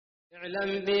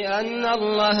اعلم بأن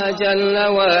الله جل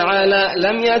وعلا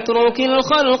لم يترك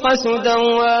الخلق سدى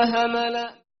وهملا.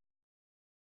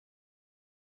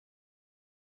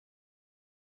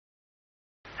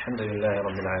 الحمد لله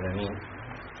رب العالمين،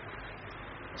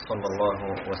 صلى الله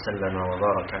وسلم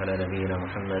وبارك على نبينا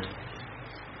محمد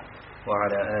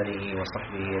وعلى آله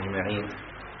وصحبه أجمعين.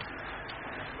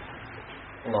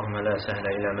 اللهم لا سهل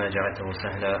إلا ما جعلته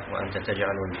سهلا وأنت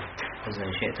تجعل الحزن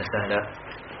إن شئت سهلا.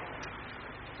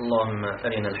 اللهم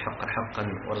أرنا الحق حقا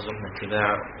وارزقنا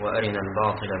اتباعه، وأرنا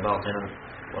الباطل باطلا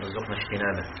وارزقنا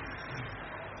اجتنابه،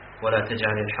 ولا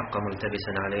تجعل الحق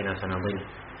ملتبسا علينا فنضل.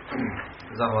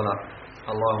 Zahvala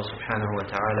Allahu subhanahu wa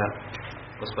ta'ala,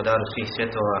 gospodaru svih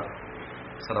svjetova,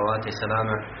 salavate i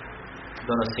salama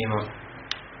donosimo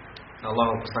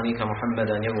Allahu poslanika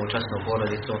Muhammeda, njegovu časnu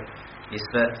porodicu i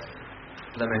sve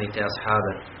plemenite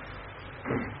ashabe.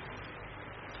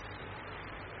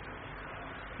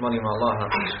 Molimo Allaha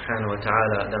subhanahu wa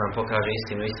ta'ala da nam pokaže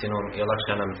istinu istinom i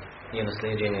olakša nam njeno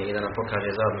slijedjenje, i da nam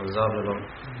pokaže zabludu zabludom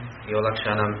i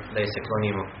olakša nam da je se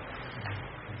klonimo.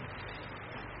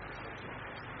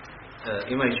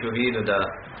 Imajući u vidu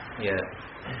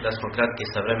da smo kratki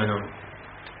sa vremenom,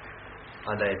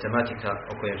 a da je tematika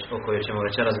o kojoj ćemo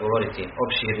večeras govoriti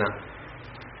opširna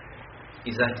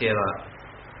i zahtijeva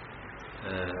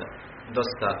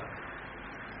dosta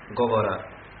govora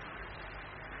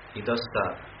i dosta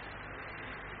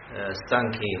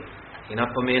stanki i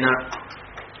napomena,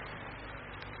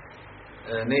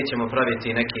 nećemo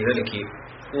praviti neki veliki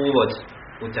uvod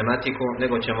u tematiku,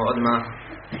 nego ćemo odmah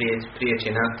prijeći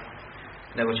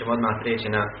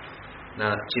na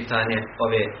čitanje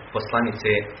ove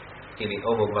poslanice ili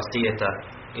ovog vasijeta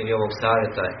ili ovog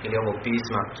savjeta ili ovog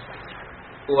pisma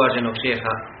uvaženog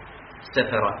šeha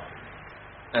Sefera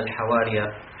al-Hawarija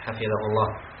hafidahullah.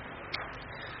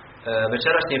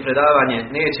 Večerašnje predavanje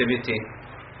neće biti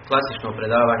klasično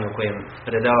predavanje u kojem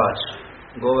predavač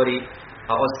govori,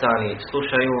 a ostali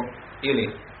slušaju ili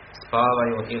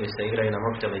spavaju ili se igraju na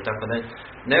mobitelu i tako dalje,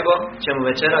 nego ćemo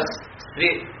večeras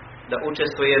svi da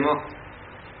učestvujemo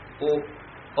u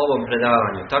ovom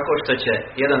predavanju, tako što će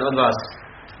jedan od vas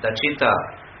da čita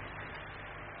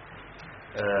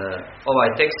ovaj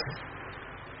tekst,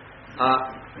 a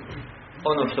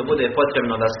ono što bude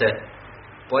potrebno da se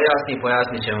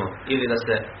pojasnit ćemo ili da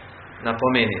se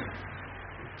napomeni.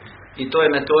 I to je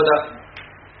metoda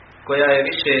koja je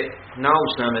više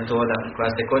naučna metoda, koja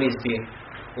se koristi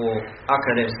u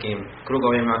akademskim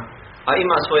krugovima, a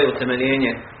ima svoje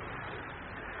utemeljenje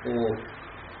u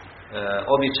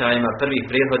običajima prvih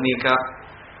prethodnika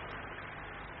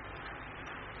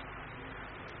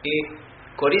i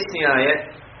korisnija je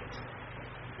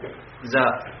za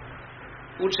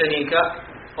učenika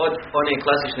od one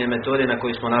klasične metode na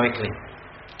koju smo navikli,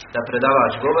 da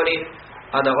predavač govori,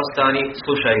 a da ostali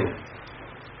slušaju.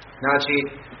 Znači,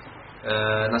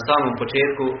 na samom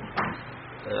početku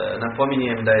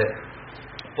napominjem da je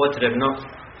potrebno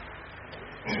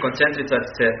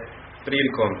koncentrirati se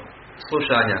prilikom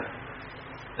slušanja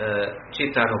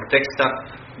čitanog teksta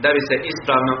da bi se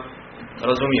ispravno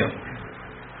razumio.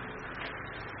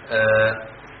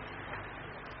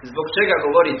 Zbog čega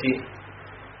govoriti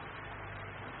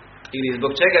ili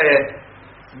zbog čega je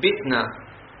bitna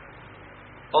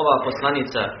ova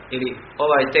poslanica ili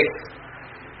ovaj tekst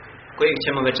kojeg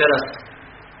ćemo večeras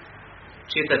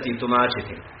čitati i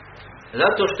tumačiti?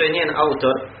 Zato što je njen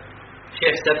autor,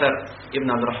 šejh Sefer ibn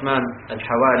Abdurrahman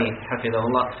al-Hawari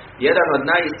hafidahullah, jedan od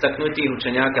najistaknutijih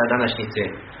učenjaka današnjice,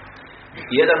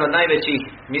 jedan od najvećih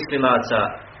mislilaca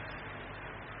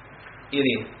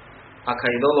ili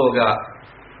akaidologa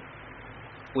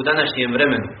u današnjem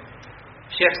vremenu.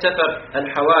 Šejh Sefer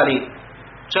al-Hawari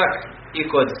čak i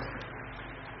kod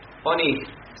onih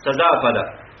sa zapada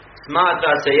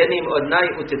smatra se jednim od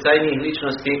najutjecajnijih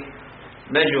ličnosti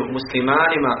među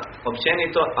muslimanima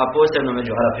općenito, a posebno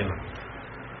među Arapima.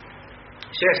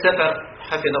 Šejh Sefer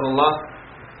hafidahullah,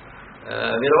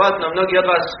 vjerovatno mnogi od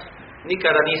vas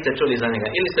nikada niste čuli za njega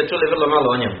ili ste čuli vrlo malo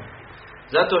o njemu,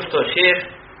 zato što šejh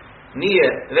nije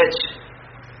već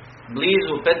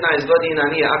blizu 15 godina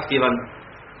nije aktivan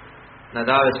na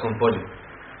davetskom polju,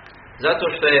 zato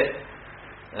što je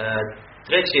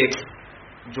 3.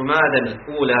 Džumadel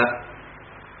Ula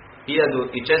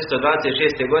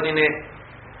 1426. godine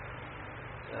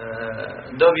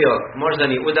dobio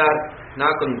moždani udar,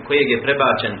 nakon kojeg je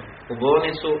prebačen u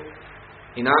bolnicu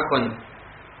i nakon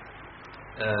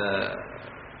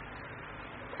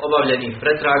obavljenih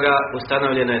pretraga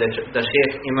ustanovljeno je da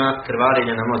šejh ima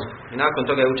krvarenje na mozgu. I nakon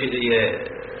toga je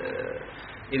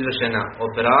izvršena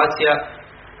operacija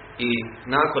i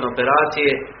nakon operacije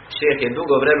šejh je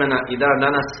dugo vremena i dan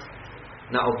danas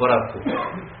na oporavku.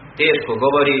 teško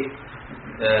govori,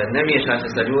 ne miješa se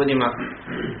sa ljudima,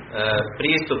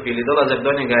 pristup ili dolazak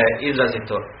do njega je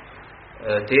izrazito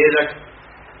težak,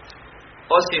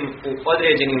 osim u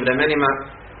određenim vremenima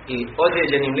i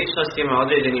određenim ličnostima,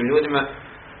 određenim ljudima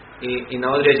i na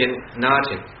određen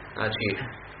način. Znači,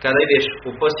 kada ideš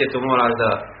u posjetu moraš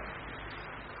da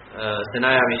se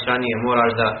najaviš ranije,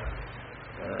 moraš da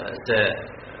se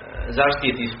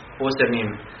zaštitiš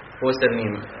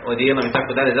posebnim odjelom i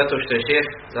tako dalje,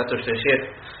 zato što je šejh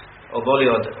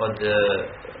obolio od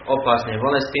opasne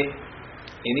bolesti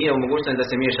i nije u mogućnosti da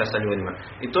se miješa sa ljudima.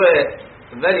 I to je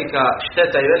velika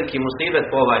šteta i veliki musibet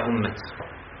po ovaj ummet,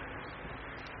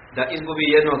 da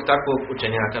izgubi jednog takvog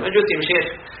učenjaka. Međutim, šejh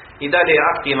i dalje je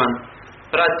aktivan,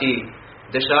 prati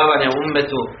dešavanja u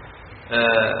ummetu,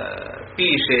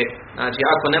 piše, znači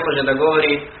ako ne može da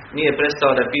govori, nije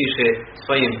prestao da piše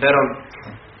svojim perom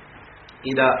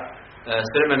i da s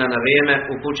vremena na vrijeme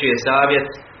upućuje savjet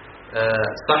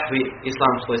sahvi,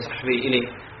 islamskoj sahvi ili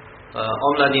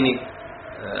omladini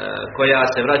koja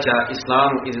se vraća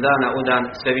islamu iz dana u dan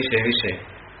sve više i više.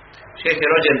 Šejh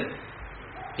je rođen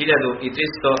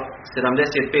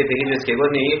 1375. hidžretske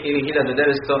godine ili 1955.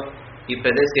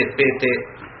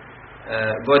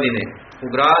 godine u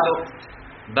gradu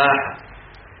Baha,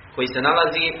 koji se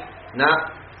nalazi na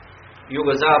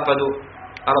jugozapadu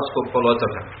Arapskog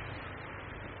poluotoka.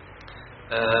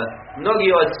 Mnogi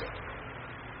od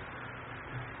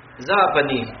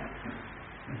zapadnih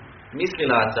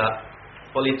mislilaca,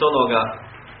 politologa,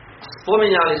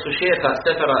 spominjali su šeha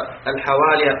Sefera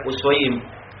al-Hawalija u svojim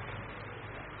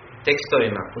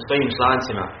tekstovima, u svojim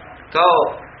člancima, kao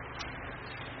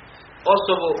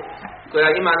osobu koja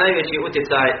ima najveći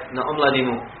utjecaj na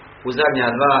omladinu u zadnja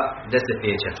 2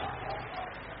 desetljeća.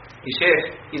 I šejh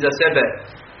iza sebe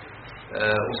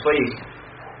u svojih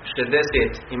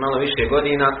 60 i malo više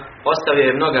godina ostavio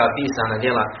je mnoga pisana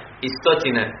djela i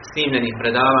stotine snimljenih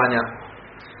predavanja,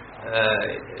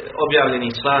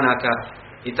 objavljenih članaka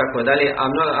i tako dalje,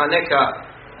 a neka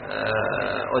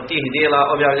od tih djela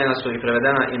objavljena su i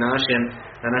prevedena i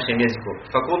na našem jeziku.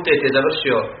 Fakultet je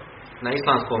završio na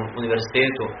Islamskom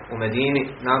univerzitetu u Medini,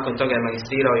 nakon toga je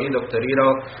magistrirao i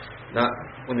doktorirao na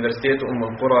univerzitetu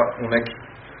Ummul Qura u Mekki,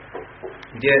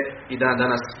 gdje i dan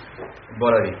danas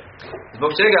boravi.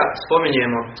 Zbog čega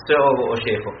spominjemo sve ovo o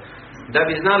šehu? Da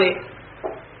bi znali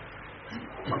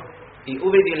i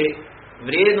uvidjeli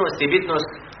vrijednost i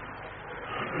bitnost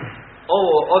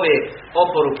ove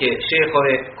oporuke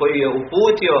šehove koju je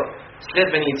uputio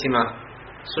sljedbenicima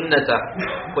sunneta,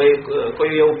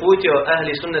 koju je uputio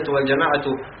ahli sunnetu wal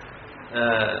džemaatu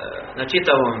na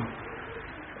čitavom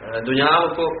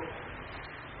dunjaluku,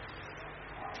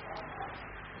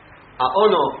 a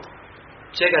ono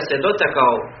čega se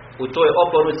dotakao u toj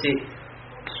oporuci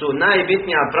su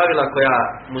najbitnija pravila koja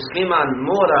musliman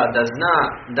mora da zna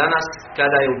danas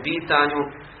kada je u pitanju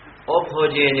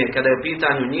ophođenje, kada je u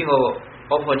pitanju njihovo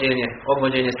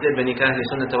ophođenje sljedbenika ahli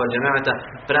sunneta wal džemaata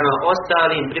prema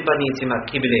ostalim pripadnicima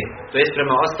kible, to jest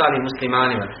prema ostalim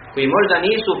muslimanima koji možda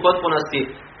nisu u potpunosti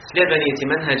sljedbenici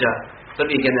menheđa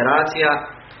prvih generacija.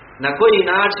 Na koji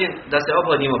način da se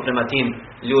ophodimo prema tim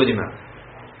ljudima,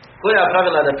 koja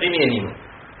pravila da primijenimo,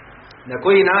 na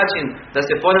koji način da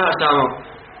se ponašamo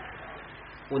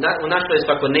u našoj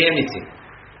svakodnevnici,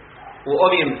 u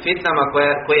ovim fitnama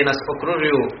koje nas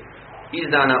okružuju iz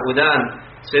dana u dan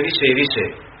sve više i više.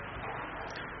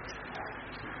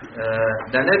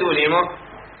 Da ne duljimo,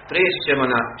 prijeći ćemo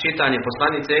na čitanje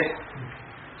poslanice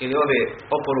ili ove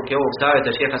oporuke ovog savjeta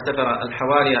šeha Sefera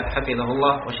al-Hawalija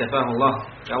hafidahullah wa šefahullah,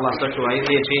 da Allah sačuva i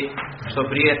izliječi što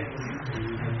prije.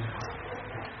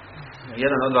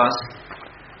 Jedan od vas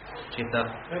čita.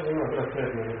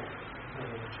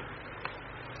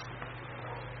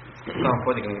 Samo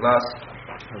podigni glas.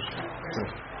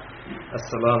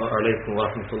 Assalamu alaikum wa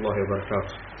rahmatullahi wa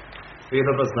barakatuh. Vi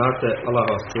dobro znate, Allah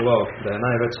vas čuvao da je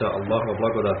najveća Allahova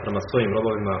blagodat prema svojim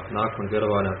robovima nakon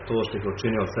vjerovanja to što ih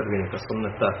učinio od sredbenika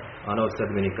sunneta, a ne od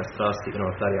sredbenika strasti i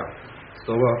novotarija.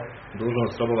 Stoga,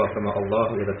 dužnost robova prema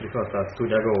Allahu je da prihvatate tu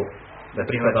njegovu, da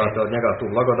prihvatate od njega tu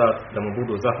blagodat, da mu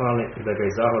budu zahvalni i da ga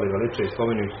i zahvali veliče i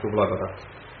spominjujući tu blagodat.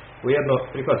 Ujedno,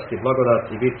 prihvatiti blagodat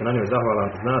i biti na njoj zahvalan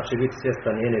znači biti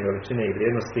svjestan njene veličine i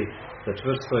vrijednosti, da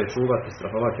čvrsto je čuvati i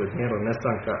strahovati od njenog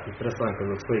nestanka i prestanka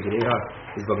zbog svojih grijeha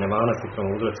i zbog nemanosti prema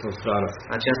uzročnu stranosti.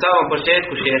 Znači, na samom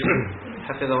početku šejh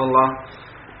hafidahullah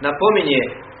napominje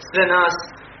sve nas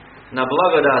na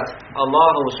blagodat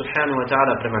Allahu subhanahu wa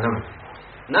ta'ala prema nama.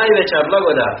 Najveća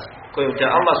blagodat koju te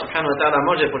Allah subhanahu wa ta'ala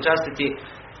može počastiti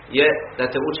je da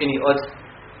te učini od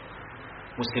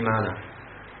muslimana.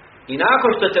 I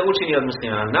nakon što te učini od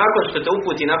muslimana, nakon što te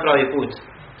uputi na pravi put,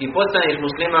 i postaneš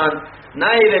musliman,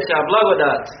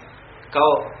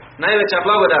 najveća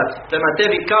blagodat prema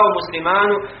tebi kao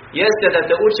muslimanu jeste da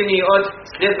te učini od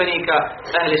sljedbenika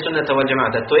ehli sunnata wal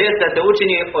džemata. To jest da te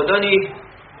učini od onih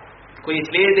koji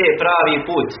slijede pravi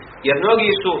put. Jer mnogi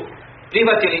su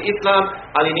prihvatili islam,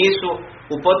 ali nisu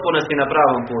u potpunosti na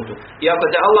pravom putu. I ako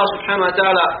te Allah subhanahu wa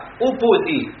ta'ala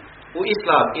uputi u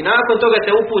islam i nakon toga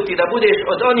te uputi da budeš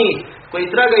od onih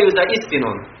koji tragaju za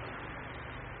istinom,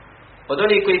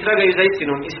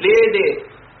 i slijede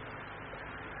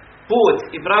put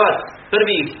i pravac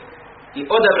prvih i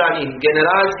odabranih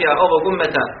generacija ovog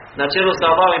ummeta na čelu sa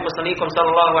Allahovim poslanikom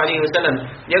sallallahu alejhi ve sellem,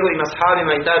 njegovim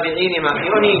ashabima i tabiinima i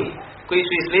oni koji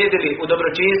su islijedili u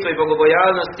dobročinstvu i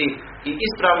bogobojaznosti i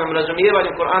ispravnom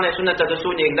razumijevanju Kur'ana i sunneta do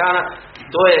sudnjeg dana,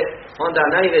 to je onda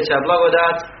najveća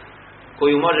blagodat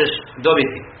koju možeš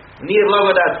dobiti. Nije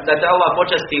blagodat da te Allah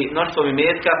počasti mnoštvom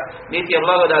imetka, niti je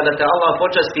blagodat da te Allah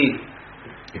počasti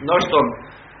mnoštvom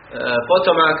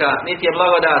potomaka, niti je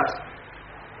blagodat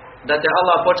da te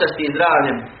Allah počasti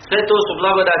zdravljem. Sve to su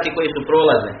blagodati koji su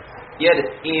prolazne. Jer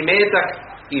i imetak,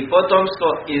 i potomstvo,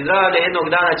 i zdravlje jednog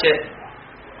dana će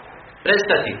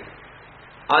prestati.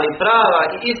 Ali prava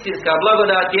i istinska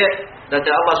blagodat je da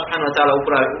te Allah subhanahu wa ta'ala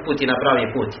uputi na pravi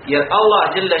put. Jer Allah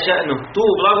dželle še'nu tu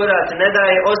blagodat ne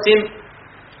daje osim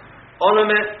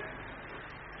onome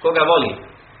koga voli.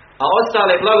 A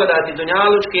ostale blagodati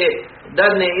dunjalučke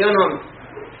dadne i onom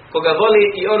koga voli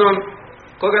i onom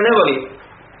koga ne voli.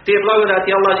 Te blagodati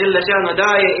Allah dželle še'nu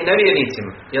daje i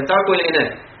nevjernicima. Je tako ili ne?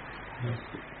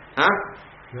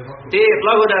 Te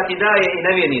blagodati daje i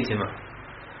nevjernicima.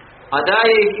 A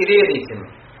daje ih i vjernicima.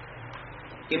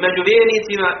 I među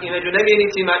vjernicima i među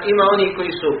nevjernicima ima oni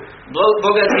koji su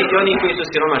bogati i oni koji su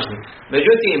siromašni.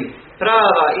 Međutim,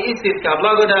 prava i istinska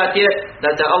blagodat je da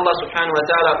te Allah subhanahu wa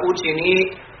ta'ala učini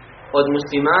od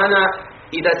muslimana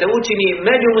i da te učini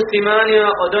među muslimanima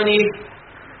od onih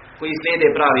koji slijede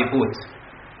pravi put.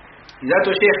 I zato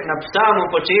šejh na samom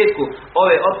početku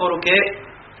ove oporuke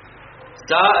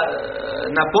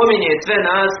napominje sve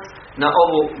nas na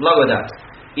ovu blagodat.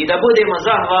 I da budemo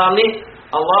zahvalni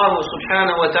Allahu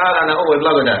subhanahu wa ta'ala na ovoj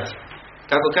blagodati.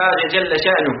 Kako kaže dželle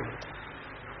še'nu: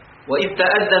 "Wa idh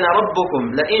ta'azzana rabbukum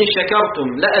la in shakartum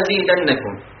la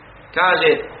azidannakum." Kaže,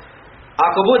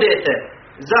 ako budete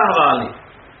zahvalni,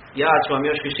 ja ću vam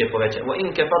još više povećati. "Wa in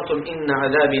kafartum inna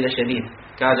azabi lashadid."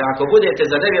 Kaže, ako budete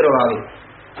zanevjerovali,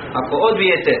 ako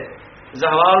odbijete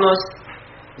zahvalnost,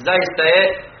 zaista je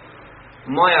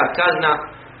moja kazna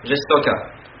žestoka.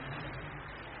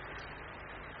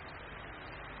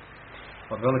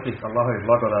 Od velikih Allahovih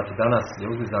blagodati danas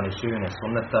je uzdizanje širenje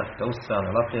sunneta, te ustrajno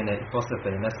lapljenje i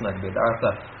posvetenje nesnak bid'ata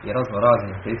i razno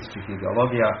raznih teističkih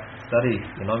ideologija, starijih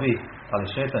i novih,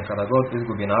 ali šejtan kada god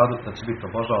izgubi nadu da će biti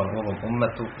obožavan u ovom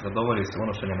ummetu, zadovolji se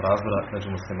unošenjem razdora među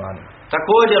muslimanima.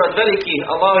 Također od velikih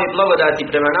Allahovih blagodati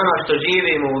prema nama što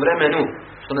živimo u vremenu,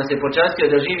 što nas je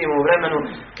počastio da živimo u vremenu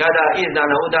kada iz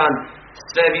dana u dan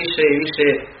sve više i više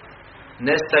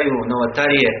nestaju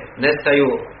novotarije, nestaju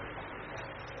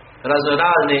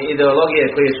raznorazne ideologije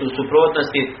koje su u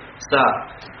suprotnosti sa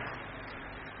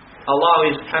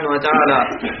Allahovim subhanahu wa ta'ala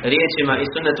riječima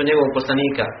i sunnetu njegovog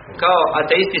poslanika, kao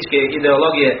ateističke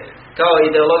ideologije, kao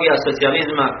ideologija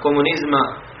socijalizma, komunizma,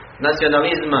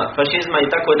 nacionalizma, fašizma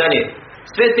i tako dalje.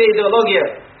 Sve te ideologije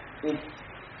u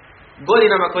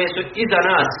godinama koje su iza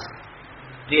nas,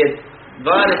 prije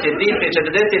 20, 30,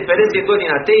 40, 50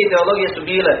 godina, te ideologije su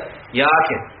bile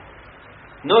jake.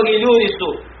 Mnogi ljudi su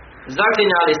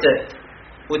zaklinjali se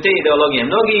u te ideologije.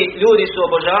 Mnogi ljudi su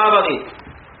obožavali,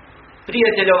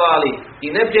 prijateljovali i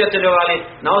neprijateljovali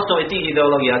na osnovi tih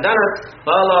ideologija. Danas,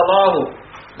 hvala Allahu,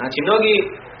 znači mnogi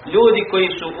ljudi koji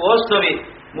su u osnovi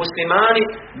muslimani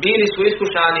bili su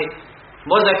iskušani,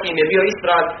 mozak im je bio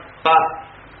isprav, pa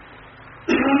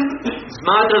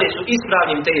smatrali su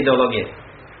ispravnim te ideologije.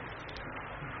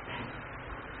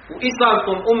 U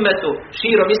islamskom ummetu,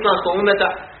 širom islamskog ummeta,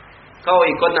 kao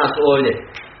i kod nas ovdje.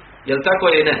 Jel tako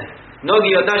ili ne?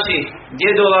 Mnogi od naših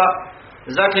djedova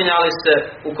zaklinjali se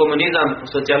u komunizam, u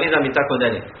socijalizam i tako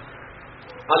dalje.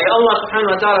 Ali Allah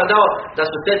subhanahu wa ta'ala dao da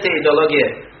su sve te ideologije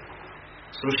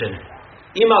srušene.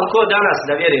 Ima li ko danas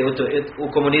da vjeruje u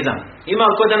komunizam? Ima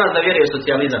li ko danas da vjeruje u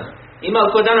socijalizam? Ima li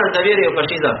ko danas da vjeruje u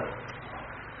fašizam?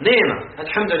 Nema,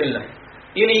 alhamdulillah.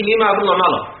 Ili ih ima vrlo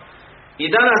malo. I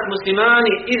danas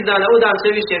muslimani iz dana u dan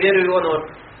sve više vjeruju ono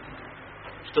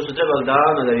što su trebali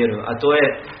davno da vjeruju, a to je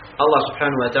Allah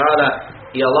subhanahu wa ta'ala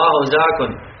i Allahov zakon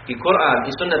i Kur'an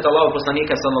i sunnet Allahov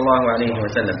poslanika sallallahu alejhi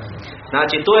ve sellem.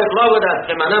 Znači to je blagodat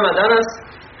prema nama danas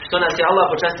što nas je Allah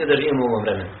počastio da živimo u ovom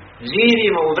vremenu.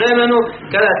 Živimo u vremenu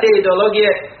kada te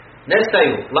ideologije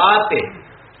nestaju, lape,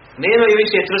 nemaju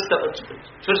više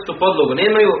čvrstu podlogu,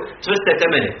 nemaju čvrste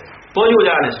temelje,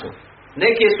 poljuljane su.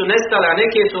 Neke su nestale, a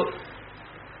neke su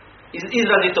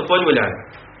izrazito poljuljane.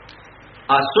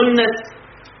 A sunnet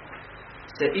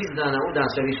se iz dana u dan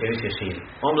sve više i više širi.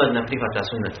 Omladina prihvata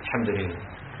sunnet, alhamdulillah.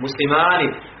 Muslimani,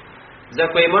 za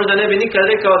koje možda ne bi nikad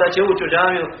rekao da će ući u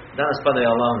džamiju, danas padaju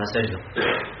Allahu na seždu.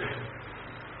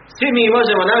 Svi mi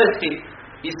možemo navesti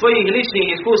iz svojih ličnih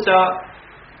iskustava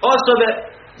osobe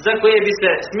za koje bi se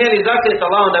smjeli zakljeti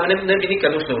Allahom da ne bi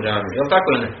nikad ušli u džamiju. Jel tako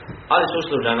ili ne? Ali su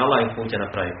ušli u džamiju, Allah im putja na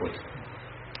pravi put.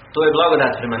 To je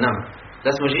blagodat prema nama.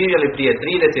 Da smo živjeli prije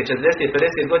 30, 40,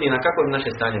 50 godina, kako bi naše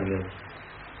stanje bilo?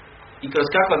 I kroz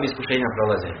kakva bi iskušenja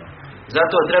prolaze.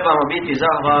 Zato trebamo biti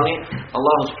zahvalni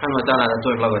Allahu subhanahu wa ta'ala na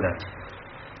toj blagodati.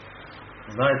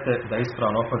 Znajte da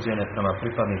ispravno ophođenje prema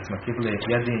pripadnicima kible je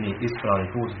jedini ispravni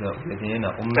put za ujedinjenja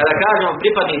ummeta. Kada kažemo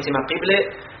pripadnicima kible,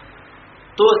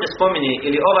 to se spominje,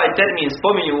 ili ovaj termin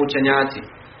spominju učenjaci.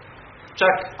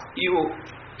 Čak i u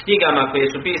knjigama koje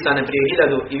su pisane prije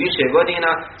 1000 i više godina,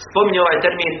 spominje ovaj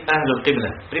termin ahlul kible,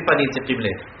 pripadnici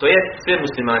kible. To je sve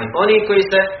muslimani. Oni koji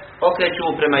se okreću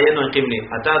prema jednoj kibli.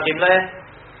 A ta kibla je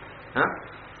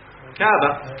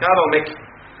Kaaba u Mekki.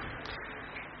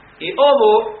 I ovo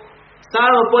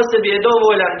samo po sebi je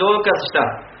dovoljan dokaz šta?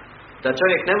 Da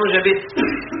čovjek ne može biti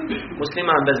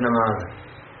musliman bez namaza.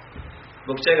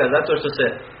 Zbog čega? Zato što se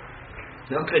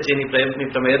ne okreće ni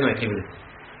prema jednoj kibli.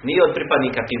 Nije od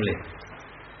pripadnika kibli.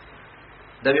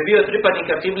 Da bi bio od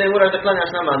pripadnika kibli, moraš da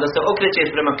klanjaš namaz, da se okrećeš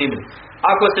prema kibli.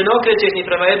 Ako se ne okrećeš ni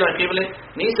prema jednoj kibli,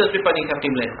 nisi od pripadnika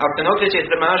kibli. Ako se ne okrećeš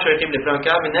prema našoj kibli, prema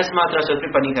Kaabi, ne smatra se od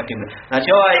pripadnika kibli. Znači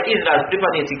ovaj izraz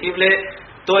pripadnici kibli,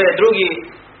 to je drugi,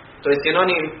 to je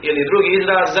sinonim ili drugi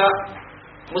izraz za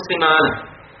muslimana.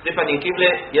 Pripadnik kible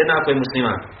jednako je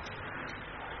musliman.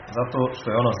 Zato što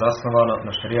je ono zasnovano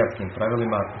na šerijatskim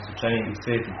pravilima, izučenjem i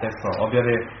svetih tekstova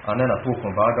objave, a ne na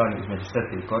pukom vaganju između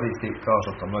štete i koristi, kao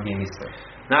što to mnogi misle.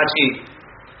 Znači,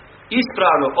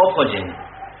 ispravno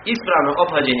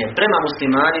ophođenje prema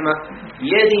muslimanima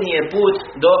jedini je put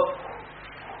do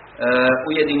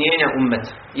ujedinjenja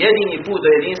ummeta. Jedini put do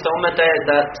jedinstva ummeta je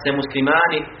da se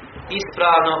muslimani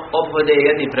ispravno ophode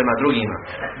jedni prema drugima.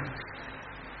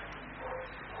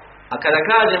 A kada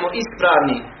kažemo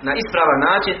na ispravan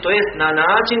način, to jest na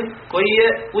način koji je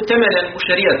utemeljen u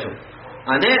šerijatu,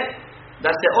 a ne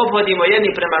da se ophodimo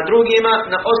jedni prema drugima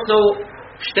na osnovu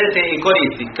štete i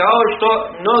koristi, kao što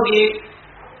mnogi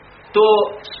to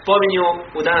spominju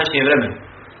u današnjem vremenu.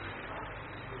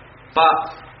 Pa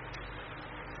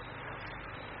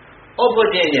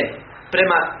ophođenje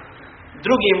prema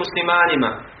drugim muslimanima,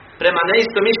 prema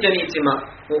neistomišljenicima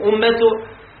u ummetu,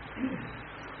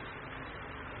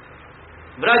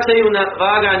 vraćaju na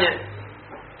vaganje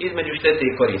između štete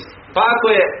i koristi. Pa ako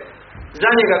je za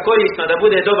njega korisno da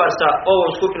bude dobar sa ovom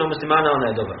skupinom muslimana, on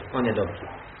je dobar.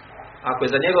 Ako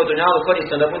je za njegov dunjalu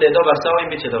korisno da bude dobar sa ovim,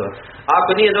 bit će dobar. A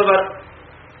ako nije dobar,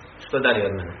 što dalje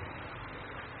od mene?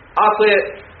 Ako je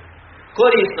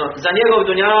korisno za njegov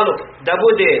dunjalu da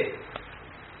bude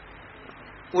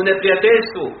u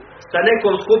neprijateljstvu sa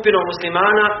nekom skupinom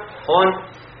muslimana, on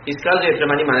iskazuje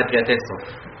prema njima neprijateljstvo.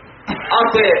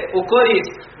 Ako je u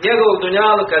korist njegovog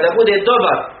dunjaluka da bude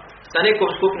dobar sa nekom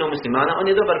skupinom muslimana, on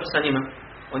je dobar sa njima.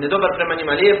 On je dobar prema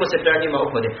njima, lijepo se prema njima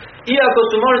ophodi. Iako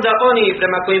su možda oni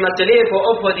prema kojima se lijepo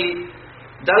ophodi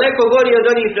daleko gori od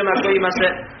onih prema kojima se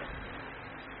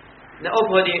ne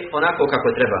ophodi onako kako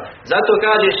treba. Zato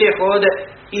kaže šejh ovdje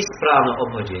ispravno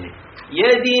ophođenje.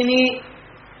 Jedini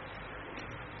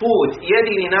put,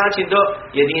 jedini način do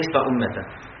jedinstva ummeta.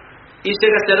 Iz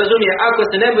čega se razumije, ako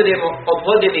se ne budemo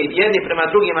ophodili jedni prema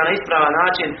drugima na ispravan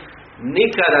način,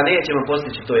 nikada nećemo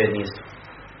postići to jedinstvo.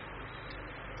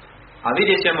 A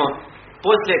vidjet ćemo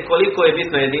poslije koliko je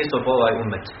bitno jedinstvo po ovaj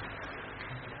ummet.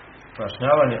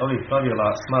 Pojašnjavanje ovih pravila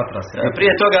smatra se...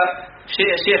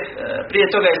 Prije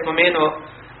toga je spomenuo,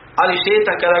 ali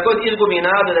šejtan kada god izgubi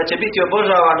nadu da će biti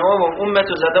obožavan u ovom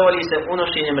ummetu, zadovolji se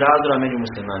unošenjem razdora među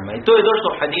muslimanima. I to je došlo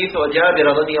u hadithu od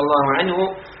Džabira radijallahu anhu,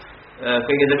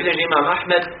 koji je zabilježio imam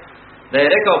Ahmed, da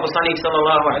je rekao poslanik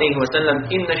sallallahu alejhi ve sellem: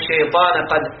 "Inna ash-shaytana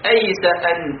qad aysa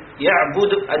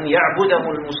an ya'budahu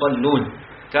al-musallun."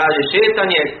 Kaže, šejtan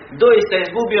je doista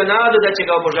izgubio nadu da će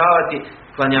ga obožavati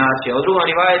klanjači, a u drugom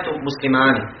rivajetu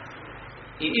muslimani.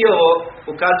 I ovo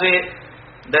ukazuje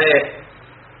da je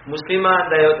musliman,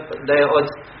 da je od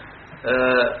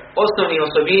osnovnih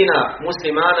osobina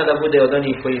muslimana da bude od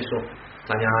onih koji su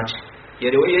klanjači.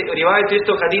 Jer u rivajetu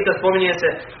istog hadita spominje se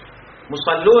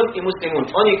musallun i muslimun,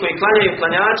 oni koji klanjaju,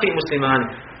 klanjači i muslimani.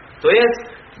 To jest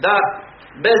da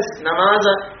bez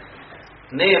namaza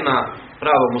nema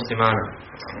pravog muslimana.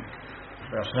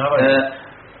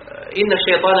 inna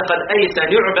šeitana kad ejsa an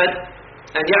yu'bad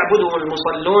an ja'buduhu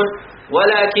al-musallun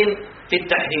walakin fit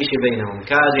tahriši bejnahum.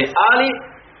 Kaže, ali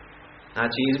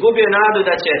znači izgubio nadu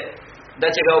da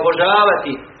će ga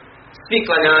obožavati svi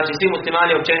klanjači, svi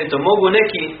muslimani općenito, mogu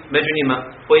neki među njima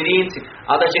pojedinci,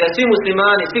 a da će ga svi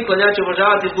muslimani, svi klanjači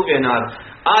obožavati, izgubio je nadu.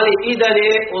 Ali i dalje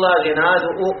ulaže nadu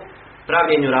u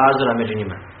pravljenju razdora među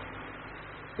njima,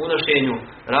 unošenju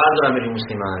razdora među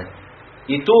muslimane.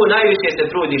 I tu najviše se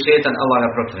trudi šetan, Allah ga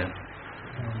proklene.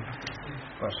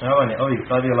 Pojašnjavanje ovih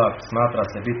pravila smatra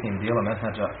se bitnim dijelom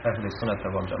menhadža ehli sunneta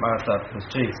vel džemata, kroz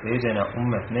čijih slijeđenja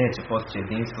ummet neće postići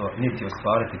jedinstvo niti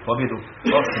ostvariti pobjedu,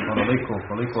 osim onoliko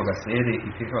koliko ga slijedi i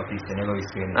prihvati se njegovi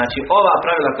sljednici. Znači ova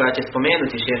pravila koja će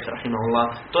spomenuti šejh rahimahullah,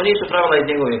 to nisu pravila iz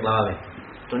njegove glave.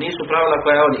 To nisu pravila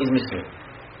koja je on izmislio.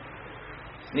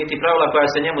 Niti pravila koja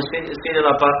se njemu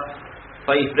svidjela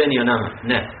pa ih prenio nama.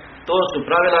 Ne. To su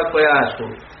pravila koja su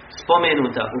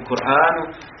spomenuta u Kur'anu,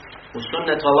 u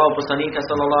sunnetu Allahu poslanika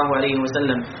sallallahu alejhi ve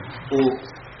sellem, u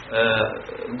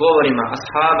govorima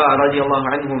ashaba radijallahu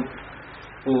anhum,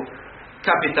 u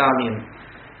kapitalnim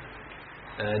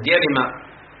djelima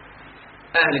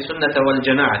ahli sunneta wal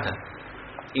džemaata.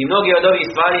 I mnogi od ovih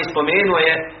stvari spomenuo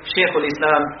je šejhul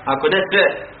Islam, ako ne sve,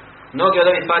 mnogi od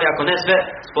ovih stvari, ako ne sve,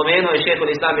 spomenuo je šejhul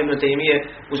Islam ibn Taymije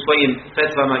u svojim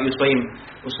fetvama i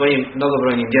u svojim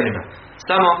mnogobrojnim djelima.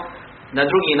 Samo na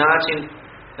drugi način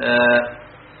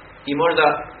i možda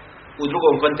u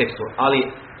drugom kontekstu, ali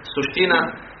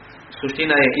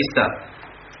suština je ista.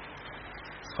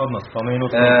 Shodno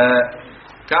spomenuto.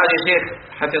 Kaže šejh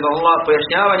hafizahullah,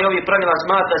 pojašnjavanje ovih pravila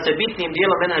smatra se bitnim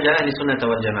dijelom menhadža ahli sunneta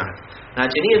wal džemaata.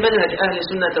 Znači nije menhadž ahli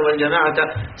sunneta wal džemaata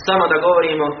samo da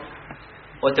govorimo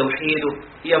o tevhidu,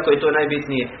 iako je to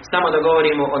najbitnije, samo da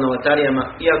govorimo o novotarijama,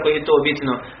 iako je to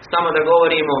bitno, samo da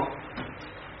govorimo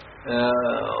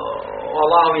o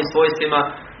Allahovim svojstvima,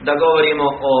 da govorimo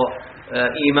o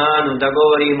imanu, da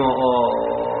govorimo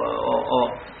o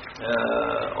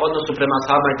odnosu prema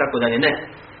ashabima i tako dalje. Ne.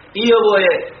 I ovo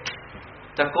je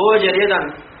također jedan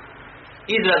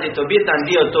izrazito bitan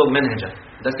dio tog menhedža,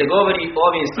 da se govori o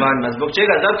ovim stvarima. Zbog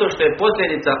čega? Zato što je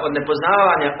posljedica od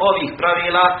nepoznavanja ovih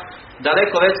pravila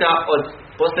daleko veća od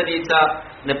posljedica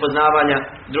nepoznavanja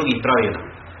drugih pravila.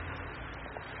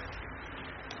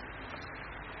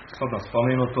 Shodno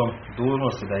spomenutom,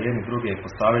 dužnost je da jedni druge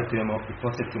posavjetujemo i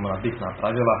podsjetimo na bitna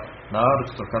pravila,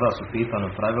 naročito kada su pitana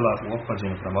pravila u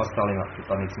ophođenju prema ostalima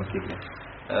pripadnicima kible.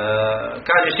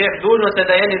 Kaže šejh, dužnost je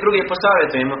da jedni druge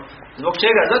posavjetujemo. Zbog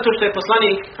čega? Zato što je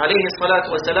poslanik alejhi salatu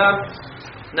vesselam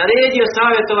naredio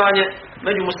savjetovanje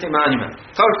među muslimanima.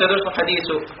 Kao što je došlo u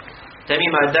hadisu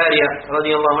Tamima ad-Darija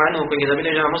radijallahu anhu, koji je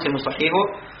zabilježen Muslim u sahihu,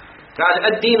 kaže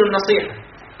ad-dinu an-nasiha,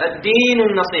 ad-dinu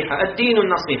an-nasiha, ad-dinu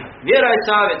an-nasiha. Vjera je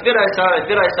savjet, vjera je savjet,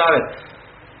 vjera je savjet.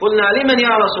 Kulna liman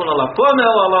ja Rasulallah, kome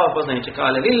ovo Allah poslaniče?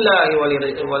 Kale lillahi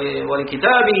wa li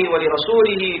kitabihi wa li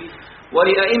rasulihi wa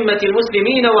li a'immati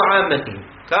al-muslimina wa 'ammatihim.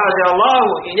 Kaže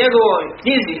Allahu i njegovoj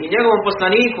knjizi i njegovom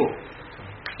poslaniku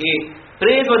i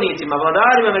predvodnicima,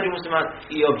 vladarima među muslimanima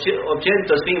i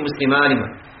općenito svim muslimanima.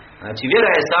 Znači vjera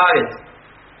je savjet.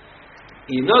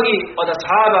 I mnogi od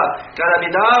ashaba kada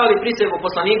bi davali prisegu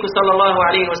poslaniku sallallahu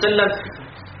alejhi ve sellem,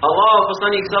 Allah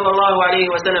poslanik sallallahu alejhi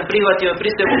ve sellem prihvatio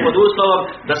prisegu pod uslovom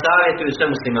da savjetuju sve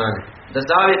muslimane. Da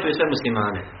savjetuju sve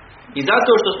muslimane. I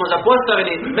zato što smo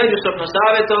zapostavili međusobno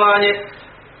savjetovanje,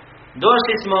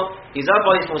 došli smo i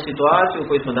zapali smo u situaciju u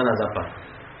kojoj smo danas zapali.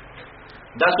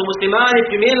 Da su muslimani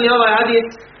primijenili ovaj hadis,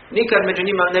 nikad među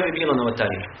njima ne bi bilo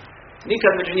novotarija.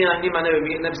 Nikad među njima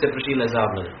ne bi se proširile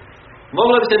zablude.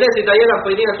 Moglo bi se desiti da jedan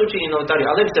pojedinac učini novotariju,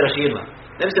 ali ne bi se raširila.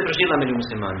 Ne bi se proširila među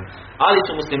muslimanima. Ali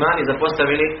su muslimani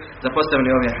zapostavili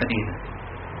ove hadise.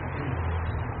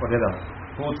 Pod jedan,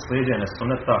 put slijeđenja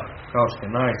sunneta, kao što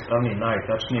je najispravniji,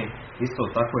 najtačniji, isto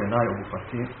tako je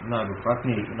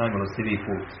najobuhvatniji i najmilostiviji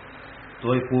put. To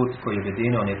je put koji je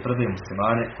objedinio one prve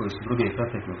muslimane koji su drugi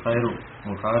pretekli u hajru,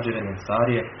 muhadžire i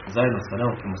ensarije, zajedno sa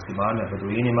neukim muslimanima,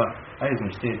 beduinima, a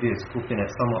između te dvije skupine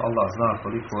samo Allah zna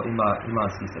koliko ima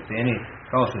imanskih stepeni,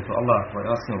 kao što je to Allah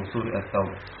pojasnio u suri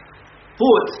At-Tawba.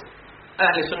 Put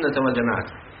ahli sunneta wal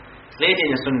džemaata,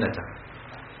 slijedjenje sunneta,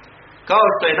 kao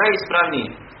što je najispravniji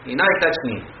i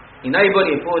najtačniji i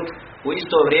najbolji put, u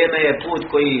isto vrijeme je put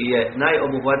koji je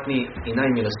najobuhvatniji i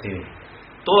najmilostiviji.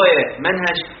 To je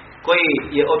menhedž koji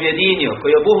je objedinio,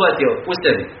 koji je obuhvatio u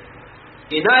sebi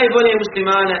i najbolje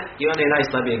muslimane i one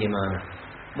najslabijeg imana.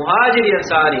 Muhađiri i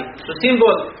ensari su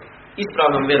simbol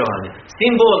ispravnog vjerovanja,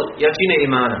 simbol jačine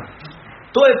imana.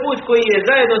 To je put koji je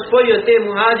zajedno spojio te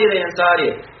muhađire i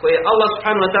ensarije, koje Allah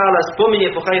subhanahu wa ta'ala spominje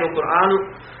po hajru Kur'anu,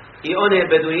 i one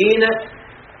beduine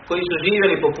koji su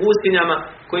živjeli po pustinjama,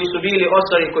 koji su bili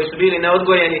osori, koji su bili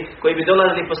neodgojeni, koji bi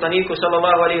dolazili poslaniku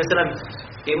sallallahu alejhi ve sellem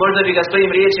i možda bi ga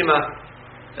svojim riječima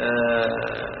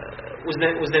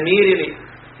uznemirili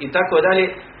i tako dalje.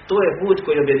 To je put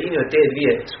koji objedinio te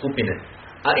dvije skupine.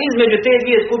 A između te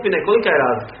dvije skupine kolika je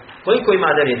razlika? Koliko ima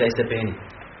dereda i stepeni?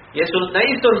 Jesu na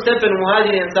istom stepenu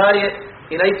muhađiri i ensarije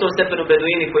i na istom stepenu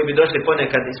beduini koji bi došli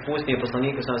ponekad iz pustinje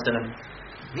poslaniku sallallahu alejhi ve sellem?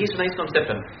 Nisu na istom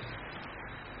stepenu.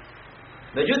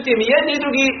 Međutim, jedni i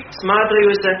drugi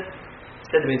smatraju se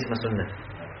sledbenicima sunneta.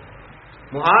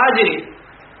 Muhađiri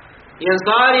i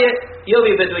ensarije i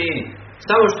ovi beduini.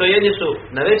 Samo što jedni su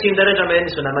na većim deređama,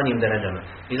 jedni su na manjim deređama.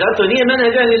 I zato nije mene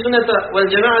ehli sunneta wal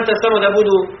džemaata samo da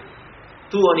budu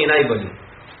tu oni najbolji.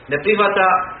 Ne prihvata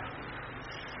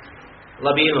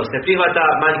labilnost, ne prihvata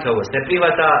manjkavost, ne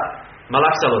prihvata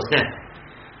malaksalost, ne.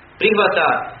 Prihvata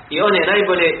i one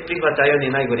najbolje, prihvata i one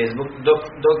najgore.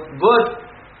 Dok god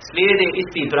slijede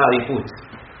isti pravi put.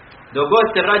 Dok god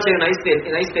se vraćaju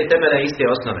na iste temelje i iste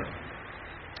osnove.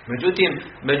 Međutim,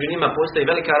 među njima postoji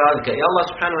velika razlika. I Allah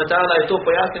subhanahu wa ta'ala je to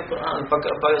pojasnio u Kur'anu,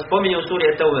 pa spominje u suri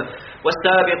At-Tawba: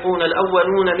 "Was-sabiquna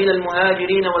al-awwaluna min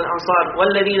al-muhajirin wal-ansar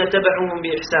wal-ladina tabi'uhum bi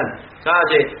ihsan."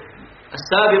 Kaže: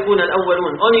 "As-sabiquna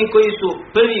al-awwalun", oni koji su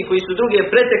prvi, koji su druge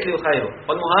pretekli u hajru,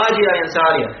 od muhađira i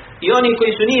ensarija, i oni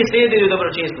koji su njih slijedili u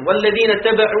dobročinstvu, wal-ladina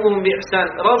tabi'uhum bi ihsan,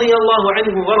 radijallahu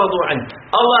anhum wa radu an.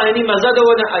 Allah je njima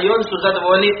zadovoljan, a i oni su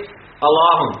zadovoljni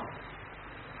Allahom.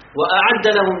 وَأَعَدَّ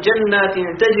لَهُمْ جَنَّاتٍ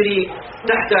تَجْرِي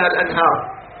تَحْتَهَا الْأَنْهَارُ.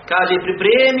 Kaže,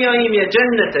 pripremio im je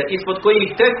džennete ispod kojih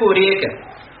teku rijeke,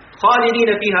 خَالِدِينَ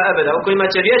فِيهَا أَبَدًا, u kojima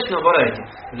će vječno boraviti.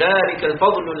 ذَلِكَ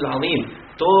الْفَضْلُ الْعَظِيمُ.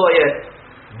 To je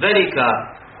velika,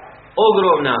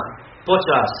 ogromna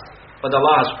počast od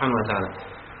Allaha subhanahu wa ta'ala.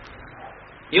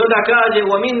 I onda kaže: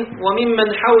 وَمِمَّنْ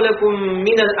حَوْلَكُمْ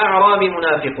مِنَ الْأَعْرَابِ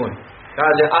مُنَافِقُونَ.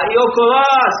 Kaže, a i oko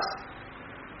vas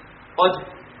od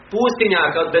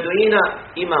pustinjaka, od beduina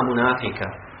ima munafika.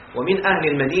 وَمِنْ أَهْلِ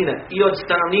الْمَدِينَ, i od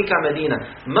stanovnika Medina,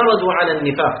 مَرَضُوا عَلَى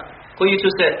النِّفَاقِ, koji su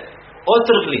se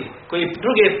otrgli,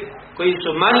 koji su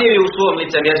manljivi u svom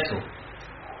licemjerstvu.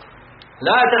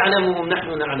 لَا تَعْلَمُهُمْ نَحْنُ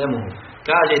نَعْلَمُهُمْ.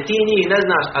 Kaže, ti njih ne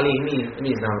znaš, ali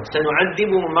mi znamo.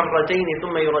 سَنُعَذِّبُهُمْ مَرَّتَيْنِ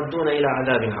ثُمَّ يُرَدُّونَ إِلَى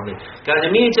عَذَابٍ عَظِيمٍ. Kaže,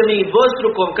 mi ćemo ih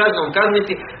dvostrukom kaznom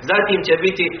kazniti, zatim će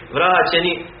biti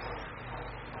vraćeni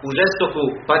u žestoku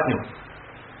patnju.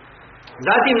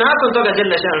 Zatim nakon toga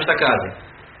dželle šanu šta kaže?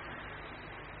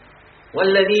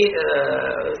 وَالَّذِي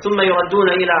ثُمَّ يُرَدُّونَ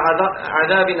إِلَى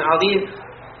عَذَابٍ عَظِيمٍ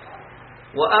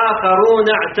وَآخَرُونَ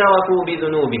اعْتَرَفُوا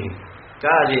بِذُنُوبِهِمْ.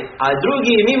 Kaže, a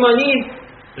drugi mimo njih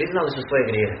priznali su svoje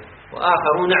grijehe.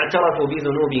 وَآخَرُونَ اعْتَرَفُوا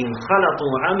بِذُنُوبِهِمْ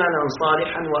خَلَطُوا عَمَلًا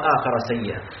صَالِحًا وَآخَرَ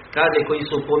سَيِّئًا. Kaže, koji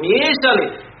su pomiješali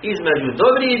između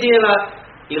dobrih djela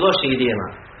i loših djela.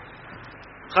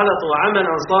 خَلَطُوا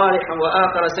عَمَلًا صَالِحًا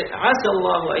وَآخَرَ سَيِّئًا عَسَى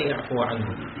اللَّهُ أَن يَعْفُوَ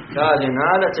عَنْهُمْ. Kaže,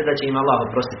 nadat se da će im Allah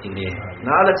oprostiti grijehe.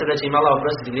 Nadat se da će im Allah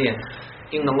oprostiti grijehe.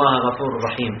 Inna Allaha gafurur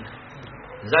rahim.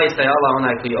 Zaista je Allah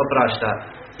onaj koji oprašta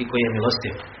i koji je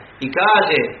milostiv. I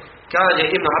kaže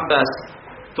Ibn Abbas,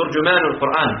 turđumanul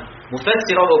Kur'an,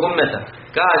 mufessir ovog ummeta,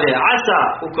 kaže, asa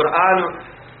u Kur'anu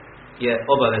je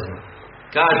obavezno.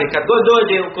 Kaže, kad god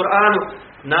dođe u Kur'anu,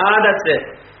 nadat se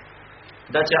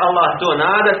da će Allah to,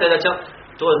 nadat se da će,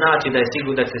 to znači da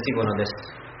će se sigurno desiti.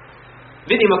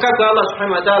 Vidimo kako je Allah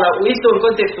subhanahu wa ta'ala u istom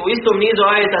kontekstu, u istom nizu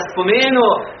ajeta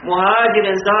spomenuo muhađire,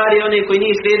 ensari, oni koji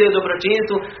njih slijede u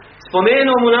dobročinstvu,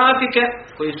 spomenuo munafike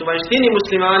koji su vanjštini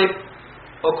muslimani,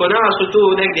 oko nas su tu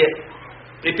negdje,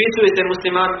 pripisujete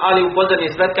musliman, ali u pozadnji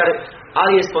svetkari,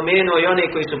 ali je spomenuo i oni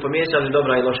koji su pomiješali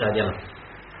dobra i loša djela.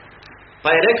 Pa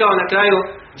je rekao na kraju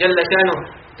dželle šanu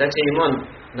da će im on,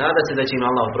 nada se da će im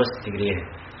Allah oprostiti grijehe.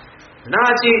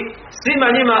 Znači, svima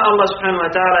njima Allah subhanahu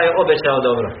wa ta'ala je obećao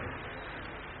dobro.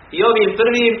 I ovim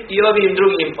prvim i ovim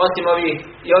drugim, osim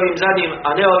ovim zadnjim, a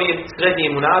ne ovim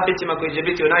srednjim munaficima koji će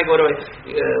biti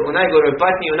u najgoroj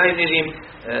patnji, u najnižim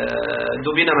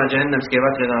dubinama džehennemske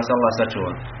vatre, da nas Allah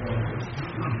sačuva.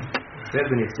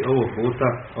 Sljedbenici ovog puta,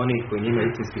 oni koji njima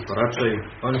istinski koračaju,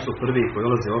 oni su prvi koji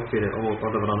ulaze u okvire ovog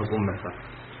odabranog ummeta.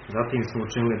 Zatim smo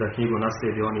učinili da knjigu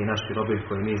naslijedi oni naši robovi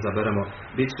koji mi izaberemo.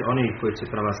 Biće oni koji će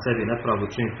prema sebi nepravdu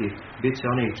činiti, bit će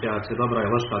oni čija će dobra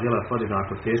i loša djela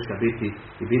podjednako teška biti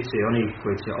i bit će oni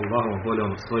koji će Allahovom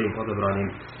voljom svojim odabranim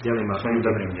djelima,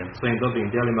 svojim dobrim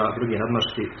djelima drugi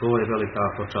nadmašiti. To je velika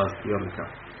počast i odlika.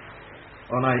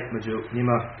 Onaj među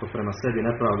njima ko prema sebi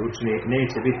nepravdu učini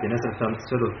neće biti nesretan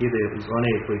sve dok ide uz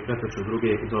one koji pretoču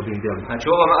druge u dobrim djelima. Znači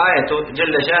u ovom ajetu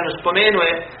dželle šanu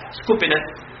spomenuje skupine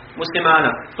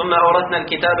muslimana. Thumma awratna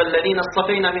al-kitaba alladhina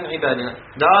istafayna min ibadina.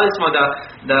 Dali smo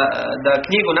da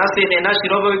knjigu naslijede naši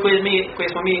robovi koje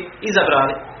smo mi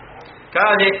izabrali.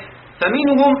 Kaže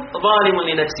فَمِنُهُمْ ظَالِمٌ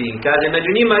لِنَفْسِهِ. Kaže, među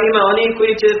njima ima oni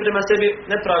koji će prema sebi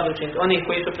nepravdu činiti, oni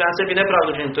koji su prema sebi nepravdu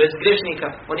činiti, to jest grešnika,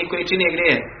 oni koji čine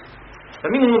grijehe.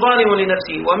 فَمِنُهُمْ ظَالِمٌ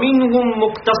لِنَفْسِهِ وَمِنُهُمْ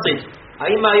مُقْتَصِدٌ. A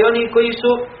ima i oni koji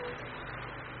su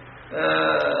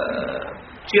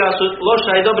čija su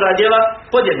loša i dobra djela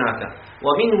podjednaka.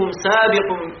 وَمِنْهُمْ سَابِقٌ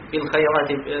بِالْخَيْرَاتِ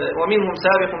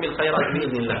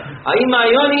بِإِذْنِ اللَّهِ. A ima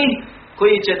i oni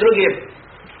koji će druge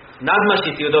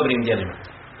nadmašiti u dobrim djelima.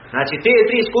 Znači, te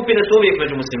tri skupine su uvijek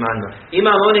među muslimanima.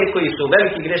 Imamo one koji su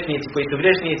veliki grešnici, koji su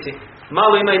grešnici,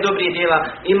 malo imaju dobrih djela,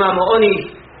 imamo oni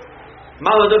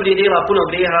malo dobrih djela, puno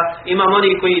grijeha, imamo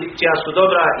oni čija su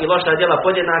dobra i loša djela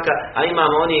podjednaka, a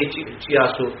imamo oni čija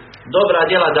su dobra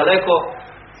djela daleko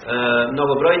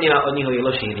mnogobrojnija od njihovih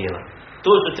loših djela.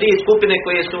 To su tri skupine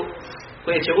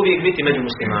koje će uvijek biti među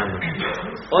muslimanima.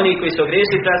 Oni koji su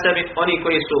griješili prema sebi, oni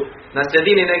koji su na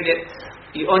sredini negdje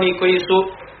i oni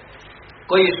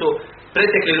koji su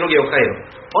pretekli druge u hajru.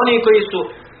 Oni koji su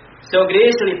se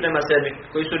ogriješili prema sebi,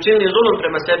 koji su činili zulum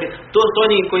prema sebi, to su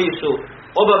oni koji su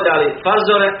obavljali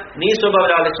farzove, nisu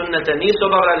obavljali sunnete, nisu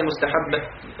obavljali mustahabbe,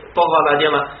 pohvalna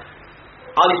djela,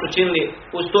 ali su činili,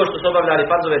 uz to što su obavljali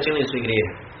farzove, činili su i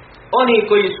grijehe. Oni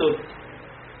koji su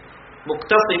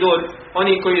muqtasidun,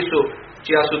 oni koji su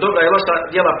čija su dobra i loša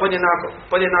djela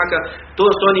podjednaka, to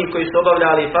su oni koji su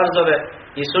obavljali farzove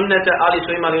i sunnete, ali su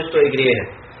imali uz to i grijehe.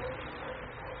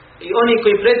 I oni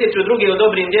koji pretječu drugi u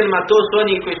dobrim djelima, to su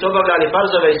oni koji su obavljali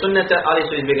farzove i sunnete, ali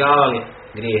su izbjegavali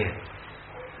grijehe.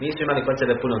 Nisu imali kod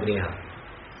sebe puno grijeha.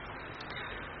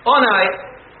 Onaj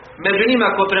među njima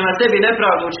ko prema sebi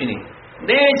nepravdu učini,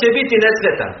 neće biti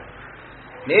nesretan.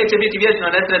 Neće biti vječno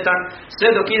nesretan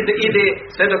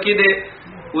sve dok ide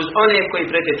uz one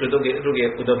koji pretječu druge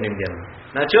u dobrim djelima.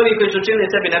 Znači ovi koji su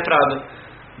učinili sebi nepravdu,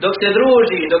 dok se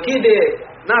druži, dok ide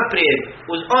naprijed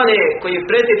uz one koji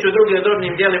pretječu druge u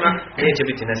dobrim djelima, neće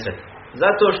biti nesretan.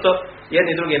 Zato što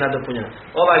jedni drugi nadopunjaju.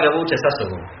 Ovaj ga vuče sa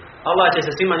sobom. Allah će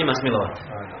se svima njima smilovati.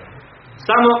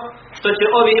 Samo što će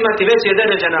ovi imati veće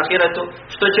deređe na ahiretu,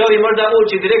 što će ovi možda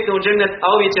ući direktno u džennet, a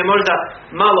ovi će možda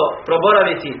malo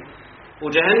proboraviti u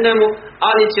džehennemu,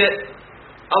 ali će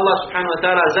Allah subhanahu wa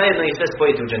ta'ala zajedno i sve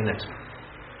spojiti u džennetu.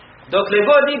 Dokle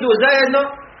god idu zajedno,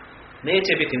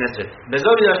 neće biti nesret. Bez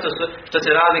obzira što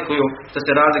se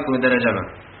razlikuju deređama.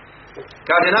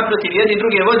 Kaže naprotiv, jedni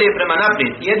druge vode prema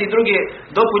naprijed, jedni druge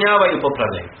dopunjavaju i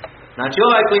popravljaju. Znači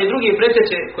ovaj koji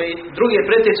druge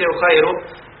preteče u hajru,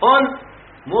 on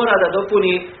mora da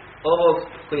dopuni ovog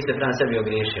koji se prema sebi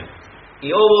ogriješio. I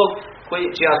ovog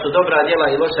čija su dobra djela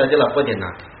i loša djela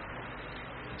podjednaka.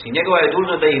 Znači njegova je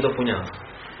dužnost da ih dopunjava.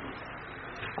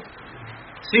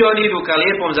 Svi oni idu ka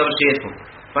lijepom završetku.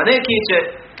 Pa neki će,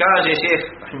 kaže šejh,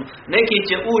 neki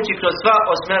će ući kroz sva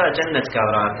osmera džennetska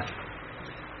vrata.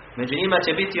 Među njima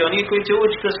će biti oni koji će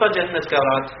ući kroz sva džennetska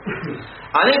vrata.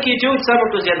 A neki će ući samo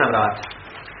kroz jedna vrata.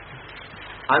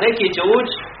 A neki će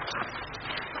ući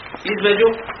između,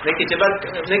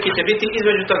 neki će biti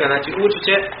između toga, znači ući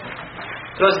će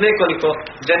kroz nekoliko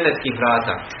džennetskih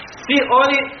vrata. Svi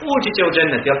oni ući će u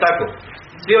džennet, jel tako?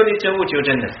 Svi oni će ući u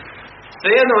džennet.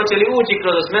 Svejedno hoće li ući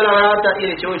kroz osmera vrata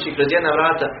ili će ući kroz jedna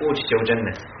vrata, ući će u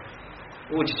džennet.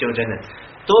 Ući će u džennet.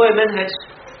 To je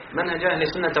menheđ ahli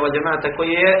sunnata wal džemaata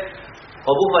koji je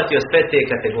obuhvatio sve te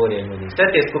kategorije ljudi, sve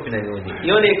te skupine ljudi. I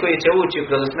oni koji će ući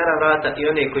kroz osmera vrata i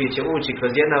oni koji će ući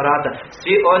kroz jedna vrata,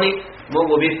 svi oni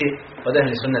mogu biti od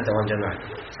ahli sunnata wal džemaata.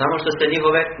 Samo što se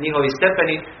njihovi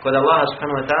stepeni kod Allaha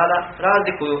subhanahu wa ta'ala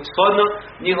razlikuju shodno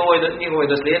njihovoj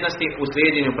dosljednosti u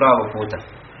slijedjenju pravog puta.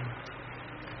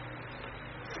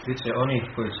 Biće onih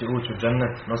koji će ući u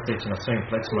džennet noseći na svojim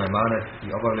plećima emanet i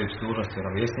obavljajući dužnosti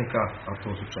vjerovjesnika, a to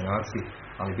su učenjaci,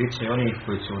 ali bit će onih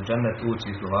koji će u džennet ući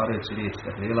izgovarajući riječ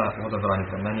tehlila u odabranim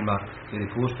vremenima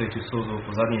ili puštajući suzu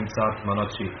u zadnjim satima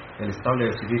noći ili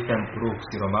stavljajući dihem u ruku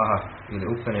siromaha ili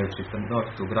uklanjajući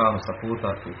trnotu granu sa puta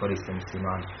koji koriste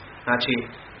muslimani. Znači,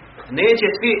 neće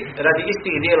svi radi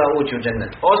istih dijela ući u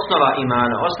džennet. Osnova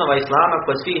imana, osnova islama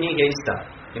kod svih njih je ista.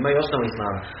 Imaju osnovu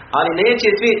islama. Ali neće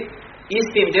svi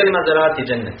istim djelima zaraditi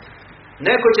džennet.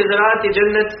 Neko će zaraditi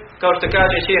džennet, kao što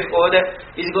kaže šejh ovdje,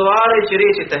 izgovarajući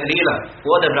riječi tehlila u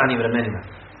odabranim vremenima.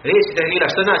 Riječi tehlila,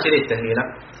 što znači riječ tehlila?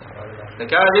 Da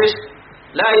kažeš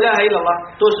la ilaha illallah,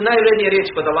 to su najvrednije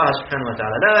riječi kod Allaha subhanahu wa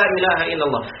ta'ala. La ilaha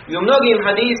illallah. I u mnogim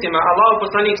hadisima Allahu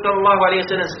poslanik sallallahu alejhi ve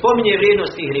sellem spominje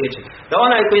vrijednost tih riječi. Da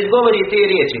onaj koji izgovori te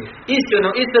riječi iskreno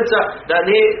iz srca,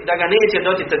 da ga neće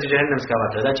doticati džehennemska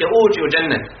vatra, da će ući u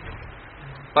džennet.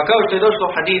 Pa kao što je došlo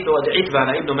u hadithu od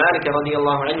Itbana ibn Malika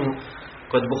radijallahu anhu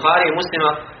kod Buhari i Muslima,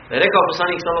 rekao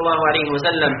poslanik sallallahu alejhi ve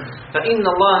sellem: "Fa inna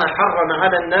Allaha harrama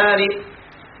 'ala an-nari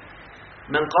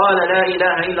men qala la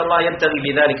ilaha illa Allah yabtaghi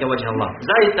bi dhalika wajha Allah.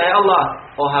 Zaista je Allah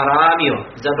oharamio,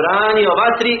 zabranio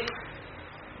vatri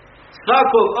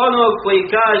svakog onog koji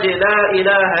kaže la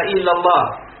ilaha illa Allah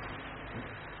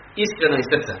iskreno iz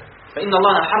srca. Fa inna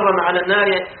Allah harrama ala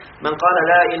nari man qala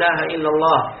la ilaha illa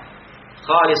Allah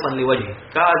khalisan li wajhi.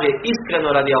 Kaže iskreno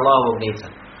radi Allahovog lica.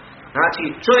 Znači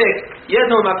čovjek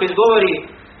jednom ako izgovori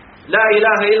la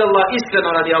ilaha illa Allah iskreno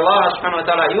radi Allaha subhanahu wa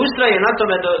ta'ala i ustraje na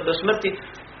tome do smrti,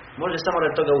 može samo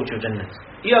radi toga ući u džennet.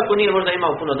 Iako nije možda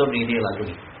imao puno dobrih djela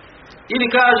drugih. Ili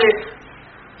kaže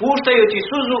puštajući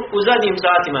suzu u zadnjim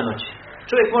satima noći.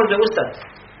 Čovjek može ustati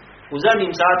u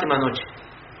zadnjim satima noći.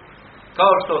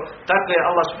 Kao što takve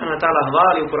Allah subhanahu wa ta'ala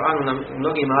hvali u Kur'anu na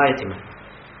mnogim ajetima.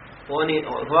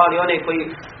 Hvali one koji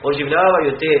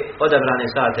oživljavaju te odabrane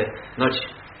sate noći,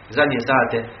 zadnje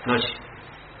sate noći.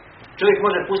 Čovjek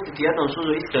može pustiti jednom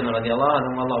suzu iskreno radi Allaha da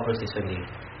mu Allah oprosti sve grijehe.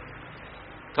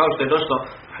 Kao što je došlo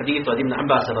hadith od Ibn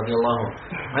Abbas radijallahu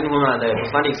anhuma da je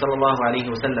poslanik sallallahu alaihi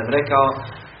wa sallam rekao,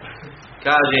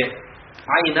 kaže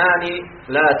ajnani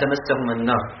la tamassahuma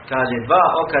an-nar, kaže dva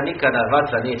oka nikada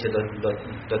vatra neće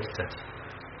doticati.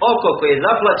 Oko koje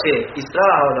zaplače iz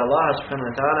straha od Allaha subhanahu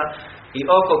wa ta'ala i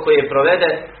oko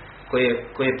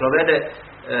koje provede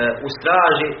u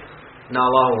straži na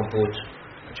Allahovom putu.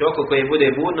 Znači oko koje bude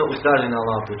budno u straži na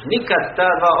Allahovom putu. Nikad ta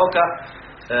dva oka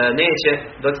neće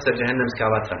doticati džehennemska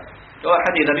vatra. Ovaj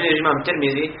hadis da bilježi imam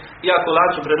Tirmizi, iako u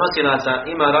lancu prenosilaca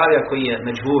ima ravija koji je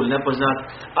međhul, nepoznat,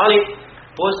 ali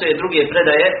postoje druge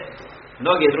predaje,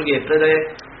 mnoge druge predaje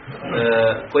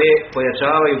koje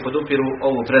pojačavaju, podupiru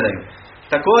ovu predaju.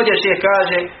 Također šejh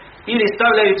kaže, ili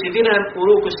stavljajući dirhem u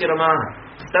ruku siromaha,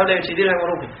 stavljajući dirhem u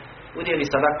ruku, udjeli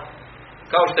sadaku.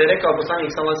 Kao što je rekao poslanik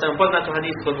sallallahu alejhi ve sellem poznatu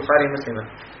hadisu kod Buhari i Muslima.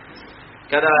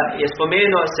 Kada je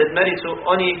spomenuo sedmericu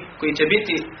oni koji će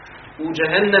biti u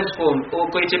džehennemskom,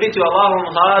 koji će biti u Allahovom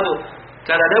hladu,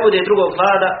 kada ne bude drugog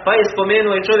hlada, pa je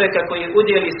spomenuo i čovjeka koji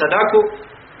udjeli sadaku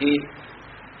i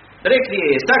prekrije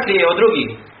je, sakrije od drugih,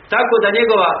 tako da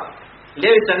njegova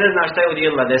ljevica ne zna šta je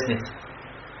udjelila desnica.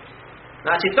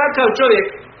 Znači takav čovjek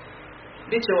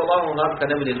bit će u Allahovom hladu kad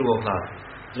ne bude drugog hlada.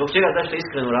 Zbog čega zašto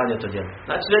iskreno radio to djelo.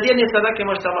 Znači da dijelje sadake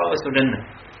može se Allah uvesti u džennet.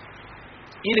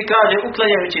 Ili kaže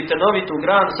uklanjajući trnovitu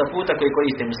granu sa puta koji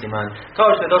koriste muslimani. Kao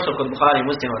što je došlo kod Buhari i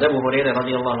Muslima od Ebu Hurajre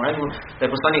radijallahu anhu, da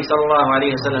je poslanik sallallahu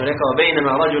alejhi ve sellem rekao: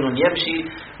 "Bejnema rajulun yamshi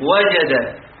wajada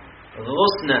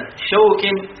ghusna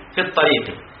shawkin fi at-tariq."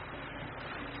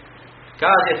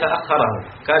 Kaže fa akharahu.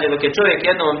 Kaže dok je čovjek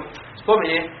jednom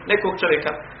spominje nekog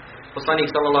čovjeka, poslanik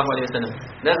sallallahu alejhi ve sellem,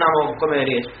 ne znamo o kome je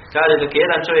riječ. Kaže dok je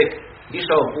jedan čovjek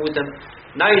išao putem,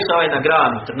 naišao je na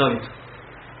granu trnovitu,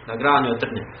 na granu od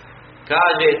trnja.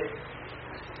 Kaže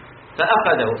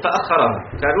fa akharahu,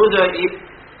 kaže uzeo i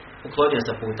uklonio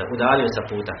sa puta, udalio sa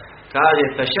puta. Kaže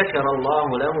fa shakara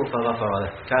Allahu lahu fa ghafara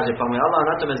lahu. Kaže pa mu je Allah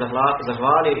na tome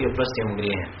zahvalio i oprostio mu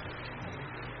grijehe.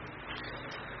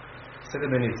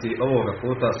 Sljedbenici ovoga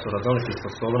puta su različitih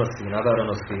sposobnosti i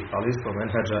nadarenosti, ali istog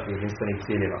menhadža i jedinstvenih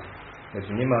ciljeva.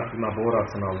 Među njima ima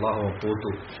boraca na Allahovom putu,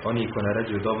 oni koji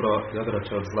naređuju dobro i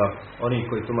odvraćaju od zla, oni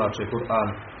koji tumače Kur'an,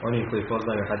 oni koji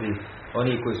poznaju hadis,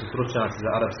 oni koji su stručnjaci za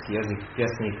arapski jezik,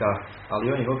 pjesnika, ali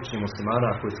i oni obični muslimana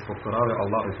koji se pokoravaju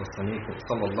Allahu i poslaniku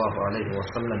sallallahu alejhi ve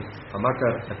sellem, pa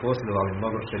makar ne posjedovali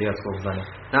mnogo šerijatskog znanja.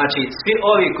 Znači, svi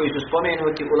ovi koji su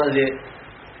spomenuti ulaze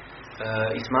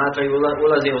i smatraju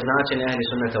ulaze u značenje ehli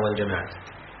sunneta wal džemaata.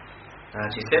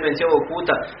 Znači, sljedbenici ovog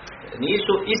puta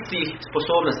nisu istih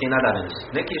sposobnosti i nadarenosti.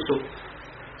 Neki su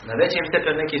na većem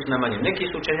stepenu, neki su na manjem. Neki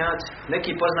su učenjaci,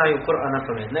 neki poznaju Kur'an na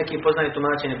pamet, neki poznaju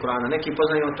tumačenje Kur'ana, neki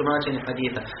poznaju tumačenje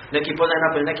hadita, neki poznaju na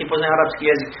pamet, neki poznaju arapski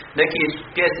jezik, neki su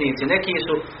pjesnici, neki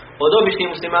su od običnih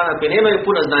muslimana koji nemaju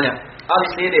puno znanja, ali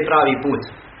slijede pravi put.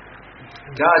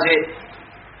 Kaže,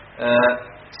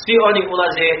 svi oni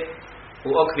ulaze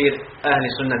u okvir ahli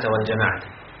sunnata wal džemaata.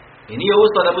 I nije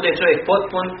uslov da bude čovjek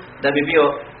potpun da bi bio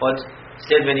od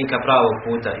sljedbenika pravog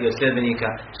puta i od sljedbenika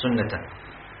sunneta.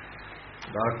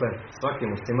 Dakle, svaki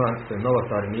musliman koji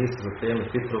novotari nisu za temu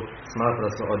fitru smatra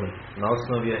se od njih. Na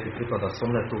osnovi je i pripada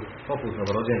sunnetu, poput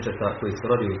novorođenčeta koji se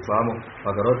rodi u islamu, pa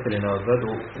ga roditelji ne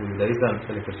odvedu u judaizam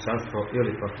ili kršćanstvo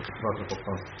ili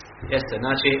vatropoklonstvo. Jeste,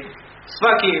 znači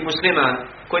svaki musliman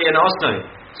koji je na osnovi,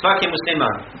 svaki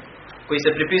musliman koji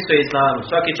se pripisuje islamu,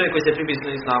 svaki čovjek koji se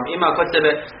pripisuje islamu, ima kod sebe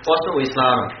osnovu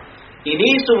islama. I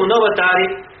nisu mu novotari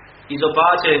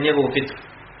izopačili njegovu fitru.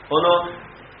 Ono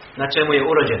na čemu je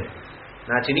urođen.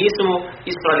 Znači nisu mu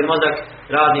ispravili mozak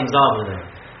raznim zabludama.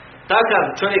 Takav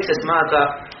čovjek se smatra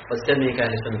od sljedbenika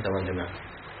ehli sunneta wal džemaata.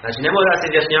 Znači ne mora se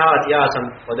izjašnjavati ja sam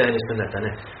od ehli sunneta,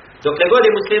 ne. Dokle god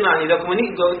je musliman i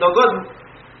dok god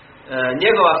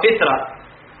njegova fitra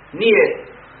nije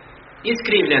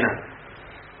iskrivljena,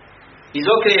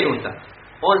 izokrenuta,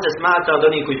 on se smatra od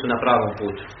onih koji su na pravom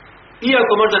putu.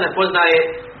 Iako možda ne poznaje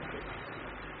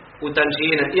u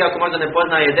tančine, iako možda ne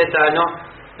poznaje detaljno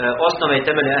osnove i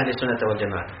temelje ehli sunneta wal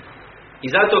džemata. I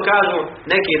zato kažu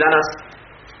neki danas,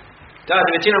 kažu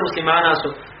većina muslimana su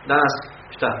danas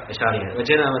ešarije,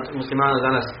 većina muslimana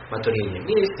danas maturidije.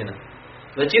 Nije istina.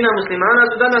 Većina muslimana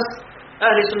su danas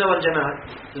ehli sunnet wal džemaat.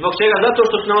 Zbog čega? Zato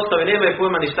što su na osnovi, nemaju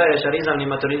pojma ni šta je ešarizam ni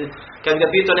maturidije. Kad ga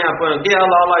pitao nema pojma, gdje je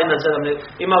Allah, Allah iznad sedam,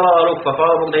 ima Allah ruk, pa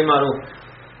hvala Bog da ima ruk.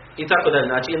 I tako dalje.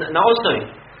 Znači na osnovi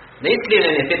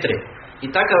neiskrivljene fitre. I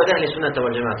takav od ehli sunneta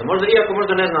wal džemaata. Možda, iako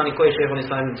možda ne zna ni koji je šejh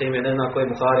Islam ibn Tejmije, ne zna ko je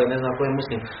Buhari, ne zna ko je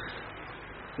Muslim,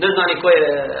 ne zna ni ko je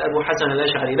Ebu Hasan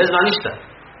al-Eš'ari, ne zna ništa.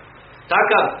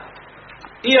 Takav,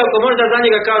 iako možda za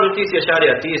njega kažu ti si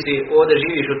ešarija, ti si ovdje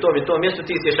živiš u tom i tom mjestu,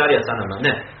 ti si ešarija sa nama.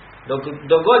 Ne.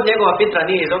 Dok god njegova fitra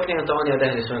nije izokrenuta, on je od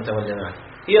ehli sunneta wal džemaata.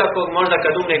 Iako možda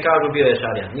kad umre kažu bio je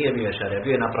ešarija, nije bio ešarija,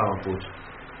 bio je na pravom putu.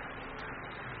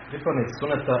 Pripadnici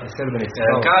sunneta i sledbenici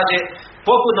kaže,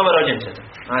 poput novorođenčeta.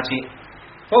 Znači,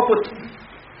 poput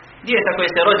djeta koje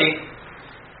se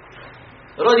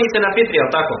rodi se na fitri, jel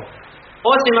tako?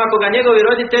 Osim ako ga njegovi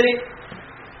roditelji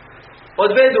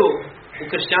odvedu u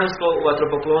kršćanstvo, u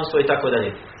vatropoklonstvo i tako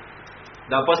dalje.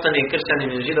 Da postane kršćanin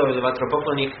ili židov ili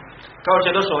vatropoklonik. Kao što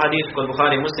je došlo u hadisu kod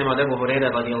Buhari i Muslima od Ebu Hureyre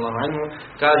radijallahu anhu,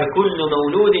 kaže kullu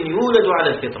mauludin yuledu ala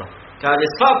al-fitra. Kaže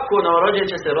svako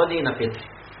novorođenče se rodi na fitri.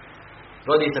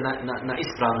 Rodi se na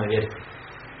ispravnoj vjeri.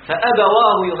 Fa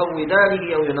abawahu yuhawidanihi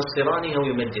aw yunassiranihi aw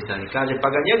yumajjisani. Kaže pa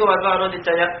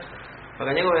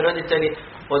ga njegove roditelji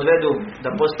odvedu da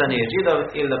postane židov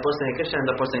ili da postane kršćanin,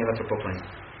 da postane vatropoklonik.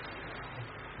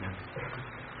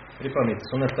 Pripadnici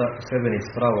sunneta i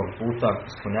sledbenici pravog puta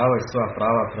ispunjavaju svoja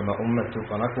prava prema ummetu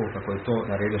onako kako je to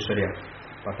naredio šerijat.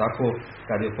 Pa tako,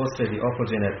 kad je posredi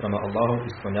ophođenje prema Allahu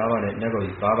ispunjavanje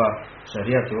njegovih prava,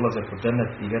 šerijat je ulazak u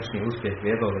džennet i vječni uspjeh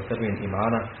vezao za termin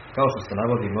imana, kao što se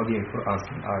navodi mnogim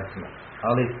kuranskim ajetima.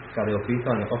 Ali, kada je u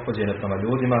pitanju ophođenje prema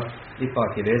ljudima,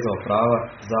 ipak je vezao prava,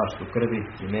 zaštitu krvi,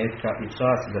 imetka i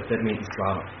čast za termin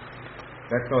islama.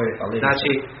 Rekao je Ali.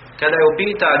 Znači, kada je u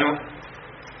pitanju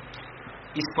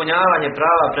ispunjavanje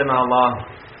prava prema Allahu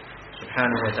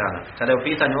subhanahu wa ta'ala, kada je u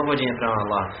pitanju ophođenje prema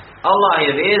Allahu,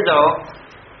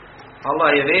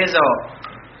 Allah je vezao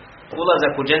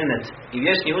ulazak u džennet i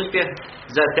vječni uspjeh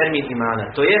za termin imana,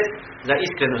 to jest za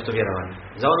iskrenost u vjerovanju,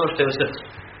 za ono što je u srcu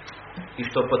i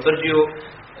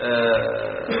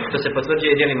što se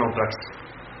potvrđuje djelima u praksi.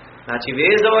 Znači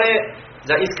vezao je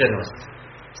za iskrenost.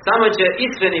 Samo će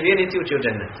iskreni vjernici ući u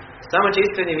džennet. Samo će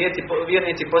iskreni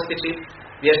vjernici postići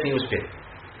vječni uspjeh.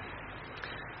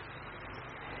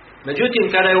 Međutim,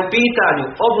 kada je u pitanju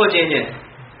obhođenje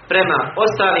prema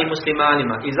ostalim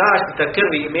muslimanima i zaštita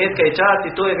krvi, imetka i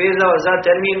časti, to je vezao za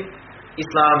termin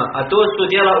islama, a to su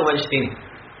djela u vanjštini.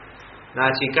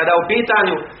 Znači, kada u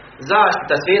pitanju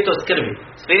zaštita, svetost krvi,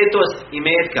 svetost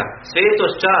imetka,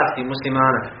 svetost časti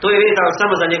muslimana, to je vezano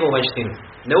samo za njegovu vanjštinu.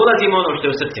 Ne ulazimo ono što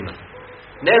je u srcima.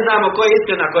 Ne znamo ko je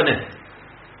iskren, a ko ne.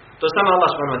 To samo Allah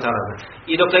subhanahu wa ta'ala zna.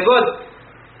 I dokle god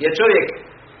je čovjek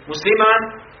musliman,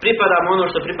 pripada mu ono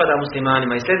što pripada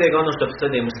muslimanima i slijede ga ono što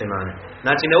slijede muslimane.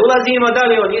 Znači ne ulazimo da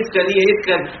li on iskren, nije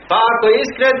iskren, pa ako je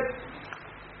iskren,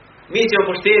 mi ćemo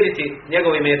poštediti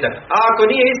njegov imetak. A ako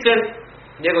nije iskren,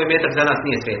 njegov imetak za nas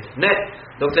nije svet. Ne,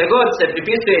 dokle god se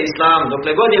pripisuje islamu,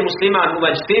 dokle god je musliman u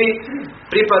vanjštini,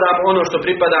 pripada mu ono što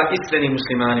pripada iskrenim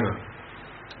muslimanima.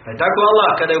 Pa je tako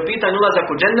Allah, kada je u pitanju ulazak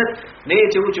u džennet,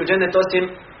 neće ući u džennet osim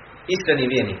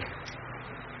iskreni vjernik.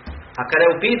 A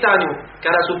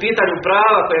kada su u pitanju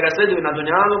prava koje ga sleduju na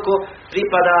dunjaluku,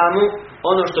 pripada mu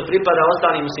ono što pripada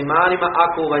ostalim muslimanima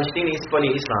ako u vanjštini ispolji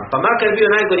islam. Pa makar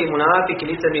bio najgori munafik i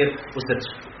licemir u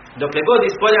srcu. Dokle god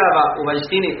ispoljava u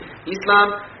vanjštini islam,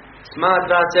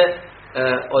 smatra se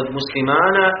od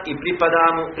muslimana i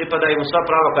pripadaju mu sva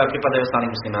prava koja pripadaju ostalim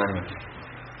muslimanima.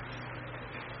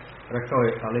 Rekao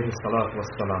je alejhi salatu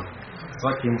vesselam: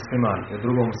 svaki musliman je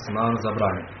drugom muslimanu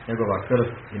zabranjen, njegova krv,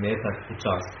 imetak i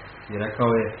čast. I rekao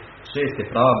je 6 je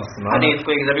prava muslimana. Hadis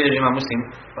kojeg zabilježi ima Muslim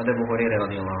od Ebu Hureyre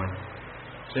radijallahu anhu.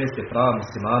 6 je prava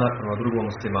muslimana prema drugom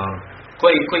muslimanu.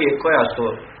 Koja su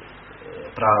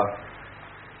prava?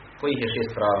 Kojih je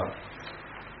 6 prava?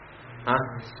 A?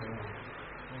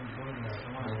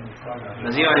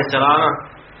 Nazivanje selama,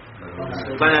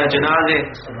 klanjanje dženaze,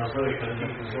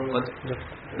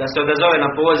 da se odazove na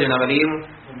poziv na velimu,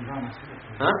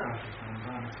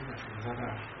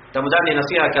 da mu dadne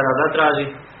nasiha kada zatraži,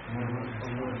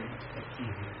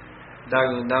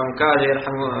 da mu kaže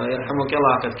jerhamu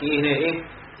kellah kad kihne i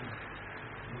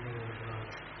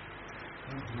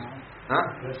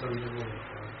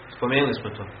spomenuli smo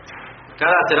to.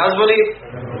 kada se razboli,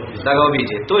 da ga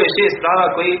obiđe. To je 6 prava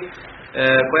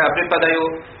koja pripadaju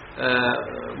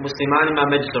muslimanima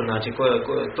međusobno. Znači,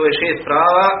 to je 6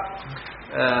 prava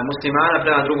muslimana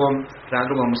prema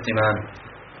drugom muslimanu.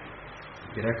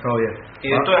 I rekao je... I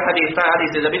to je taj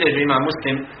hadis je zabilježio ima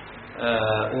Muslim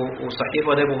u Sahihu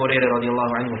od Ebu Hurere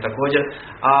radijallahu anhu također,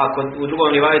 a u drugom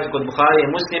rivajetu kod Buharije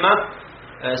i Muslima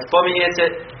spominje se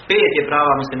 5 je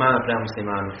prava muslimana prema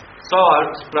muslimanu. Sva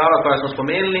prava koja smo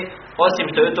spomenuli, osim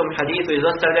što je u tom hadithu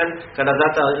izostavljen kada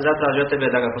zatraži od tebe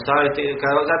da ga posavjeti,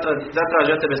 kada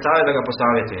zatraži od tebe savjet da ga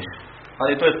posavjetuješ.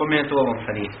 Ali to je spomenuto u ovom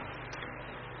hadithu.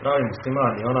 Pravi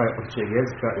musliman je onaj od čijeg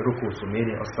jezika i ruku su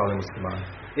mirni ostali muslimani.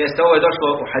 Jeste, ovo je došlo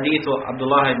u hadithu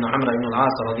Abdullah ibn Amra ibn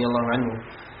al-Asa radijallahu anhu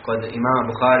kod imama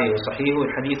Bukhari u Sahihu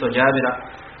i hadithu Džabira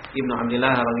ibn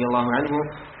Abdillaha radijallahu anhu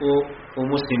u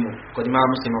Muslimu, kod imama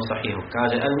Muslima u Sahihu.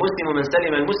 Kaže, al-muslimu men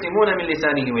salima al-muslimuna min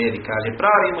lisanihi wa yadihi. Kaže,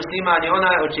 pravi musliman je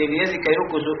onaj od čijeg jezika i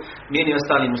ruku su mirni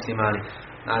ostali muslimani.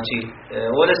 Znači,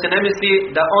 ovdje se ne misli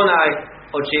da onaj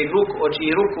od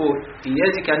čiji ruku i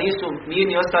jezika nisu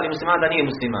mirni ostali muslimani da nije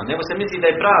musliman. Nego se misli da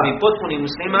je pravi, potpuni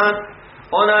musliman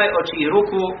onaj od čiji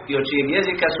ruku i od čijeg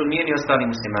jezika su mirni ostali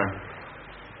muslimani.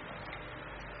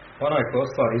 Onaj ko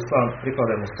ostvari islam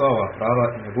pripada mu sva ova prava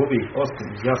i ne gubi ih osim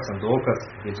uz jasan dokaz,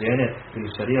 ubjeđenje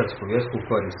ili šarijatsku vjersku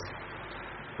korist.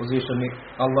 Uzvišeni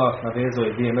Allah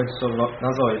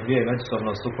nazvao je dvije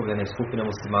međusobno sukobljene skupine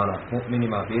muslimana,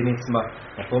 mu'minima, vjernicima,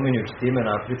 napominjući time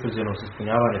na pritvrđenost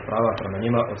ispunjavanje prava prema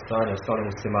njima od strane ostalih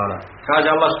muslimana. Kaže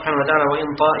Allah subhanahu wa ta'ala: "Wa in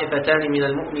ta'ifatani min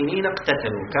al-mu'minina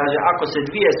iqtatalu." Kaže, ako se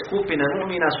dvije skupine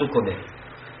mu'mina sukobe,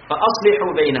 fa aslihu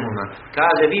bainahuma.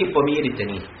 Kaže, vi pomirite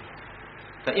njih.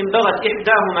 فإن بغت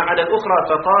إحداهما على الأخرى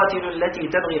فقاتلوا التي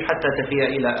تبغي حتى تفيء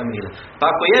إلى أمر الله. Pa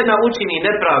ako jedna učini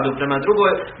nepravdu prema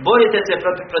drugoj, borite se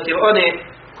protiv one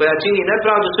koja čini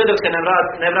nepravdu sve dok se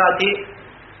ne vrati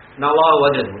na Allahovu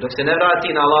odredbu, dok se ne vrati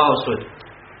na Allahov sud.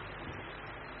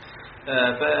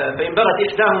 فإن بغت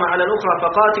إحداهما على الأخرى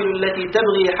فقاتلوا التي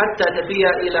تبغي حتى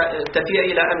تفيء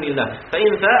إلى أمر الله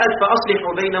فإن فاءت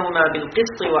فأصلحوا بينهما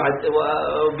بالقسط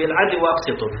وبالعدل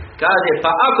وأقسطوا. Kaže,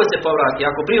 pa ako se povrati,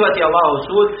 ako prihvati Allahov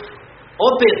sud,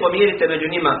 opet pomirite među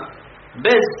njima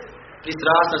bez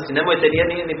pristrasnosti, nemojte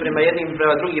ni prema jednim ni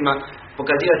prema drugima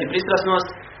pokazivati pristrasnost,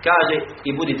 kaže, i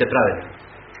budite pravedni.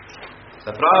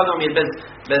 Sa pravdom i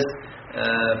bez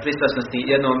pristrasnosti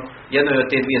jednoj od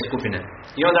te dvije skupine.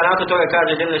 I onda nakon toga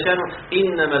kaže Đelešanu: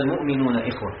 "Innamal mu'minuna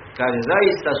ihwa." Kaže,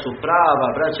 zaista su prava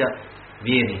braća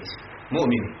vjernici,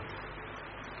 mu'mini.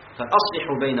 Fa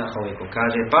aslihu baina akhawaykum.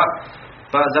 Kaže,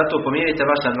 pa zato pomirite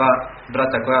vaša dva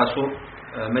brata koja su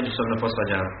međusobno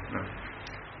posvađana.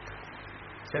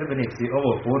 Sljedbenici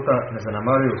ovog puta ne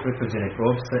zanemaruju pritvrđene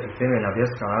propise i temeljna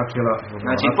vjerska načela.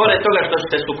 Znači, pored toga što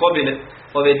ste sukobili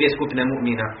ove dvije skupine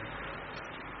mu'mina,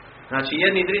 znači,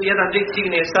 jedan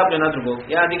digne sablju na drugog,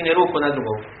 jedan digne ruku na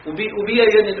drugog.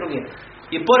 Ubijaju jedni drugi.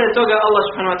 I pored toga Allah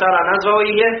subhanahu wa ta'ala nazvao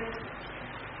ih je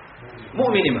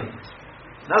mu'minima.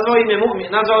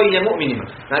 Nazvao ih je mu'minima.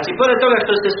 Znači, pored toga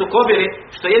što ste sukobili,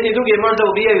 što jedni drugi možda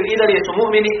ubijaju i dalje su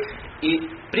mu'mini i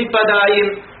pripada im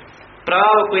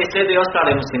pravo koje slijede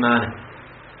ostale muslimane.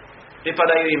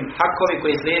 Pripadaju im hakovi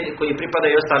koji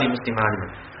pripadaju ostalim muslimanima.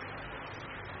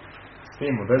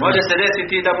 Može se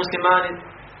desiti da muslimani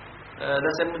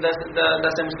da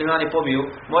se muslimani pobiju,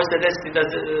 može se desiti da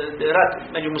rat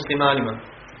među muslimanima,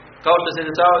 kao što se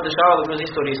dešavalo kroz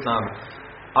istoriju islama.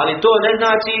 Ali to ne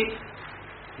znači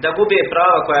da gube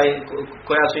prava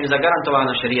koja su im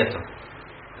zagarantovana šerijatom.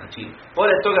 Znači,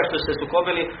 pored toga što se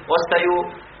sukobili, ostaju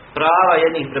prava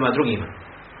jednih prema drugima.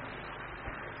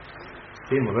 S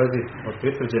tim u vezi od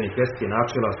pritvrđenih vjerskih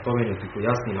načela spomenuti u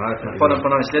jasnim ajetima.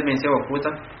 Ponovno sljedbenici ovog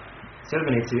puta.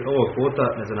 Sljedbenici ovog puta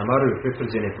ne zanemaruju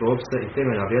pritvrđene propise i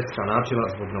temeljna vjerska načela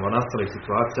zbog novonastalih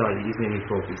situacija i iznimnih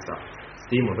propisa. S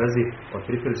tim u vezi od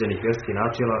pritvrđenih vjerskih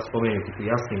načela spomenuti u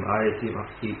jasnim ajetima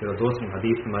i vjerodostojnim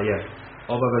hadisima je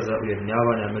obaveza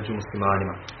ujedinjavanja među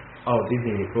muslimanima, a od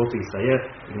iznimnih propisa je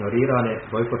ignoriranje,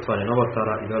 bojkotovanje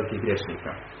novotara i velikih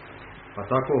griješnika. Pa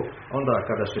tako, onda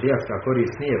kada šerijatska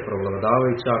korist nije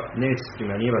prevladavajuća, neće se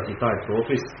primjenjivati taj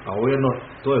propis, a ujedno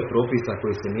to je propisa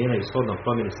koji se mijenjaju shodno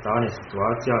promjeni stanja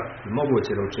situacija i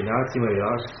moguće da učenjaci imaju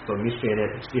različito mišljenje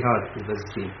i štihad u vezi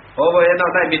s tim. Ovo je jedna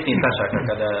od najbitnijih tačaka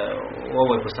u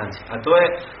ovoj poslanici, a to je,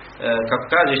 kako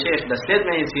kaže šejh, da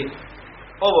sljedbenici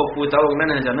ovog puta, ovog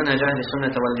menheđa ahli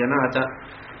sunneta wal džemaata,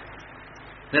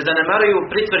 ne zanemaruju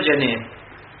pritvrđene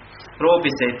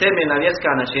propise i temeljna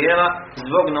vjerska načela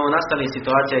zbog novonastalih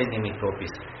situacija i iznimnih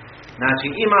propisa. Znači,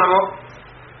 imamo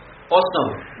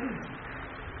osnovu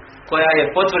koja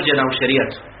je potvrđena u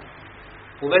šerijatu,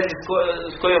 u vezi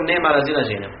s kojom nema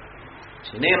razilaženja.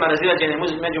 Znači, nema razilaženja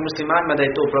među muslimanima da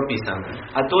je to propisano.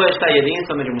 A to je šta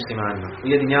jedinstvo među muslimanima,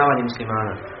 ujedinjavanje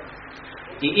muslimana.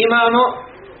 I imamo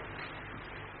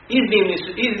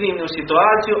iznimnu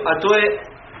situaciju, a to je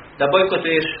da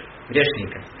bojkotuješ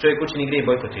griješnika. Čovjek učini grijeh,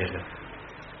 bojkotuješ ga.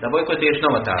 Da bojkotuješ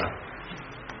novotara.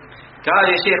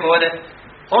 Kaže šejh ovdje,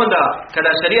 onda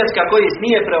kada šerijatska korist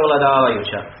nije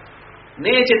prevladavajuća,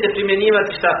 nećete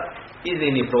primjenjivati šta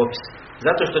iznimni propis.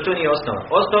 Zato što to nije osnova.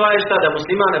 Osnova je šta? Da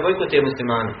musliman ne bojkotuje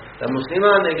muslimana. Da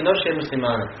musliman ne ignoriše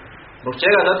muslimana. Zbog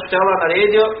čega? Zato što je Allah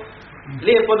naredio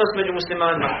lijep odnos među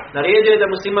muslimanima. Naredio je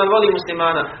da musliman voli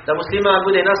muslimana, da musliman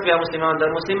bude nasmijan musliman, da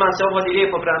musliman se obhodi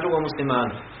lijepo prema drugom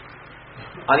muslimanu.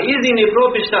 Ali iznimni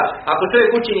propis šta? Ako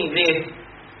čovjek učini grijeh,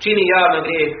 čini javno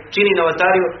grijeh, čini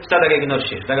novotariju, šta da ga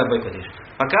ignorišeš, da ga bojkotiš.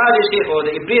 Pa kažeš šejh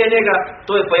ovdje i prije njega,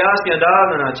 to je pojasnio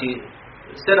davno, znači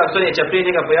 7 stoljeća prije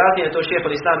njega pojasnio, to šejh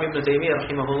al-Islam ibn Tejmija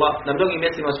rahimahullah na mnogim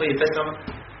mjestima svojim fetvama.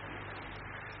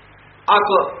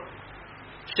 Ako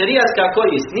šerijatska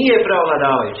korist nije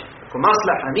prevladavajuća, ako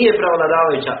maslaha nije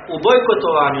prevladavajuća u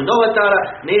bojkotovanju novotara,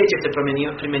 neće se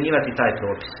primjenjivati taj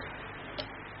propis.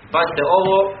 Pazite,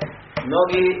 ovo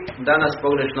mnogi danas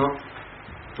pogrešno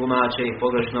tumače i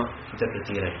pogrešno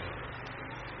interpretiraju.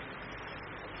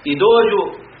 I dođu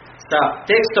sa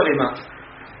tekstovima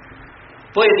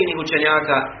pojedinih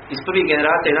učenjaka iz prvih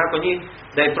generacija i nakon njih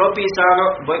da je propisano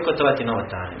bojkotovati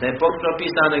novotare, da je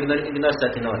propisano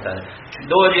ignorisati novotare.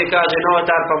 Dođe i kaže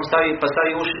novotar pa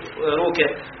stavi ruke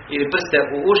ili prste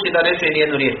u uši da ne čuje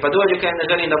nijednu riječ. Pa dođe kaže ne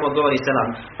želim da mu odgovori selam.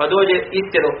 Pa dođe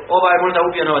istinu, ovaj možda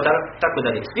ubio novotar, tako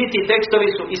dalje. Svi ti tekstovi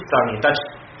su ispravni,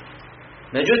 tačni.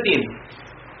 Međutim,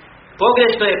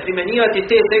 pogrešno je primjenjivati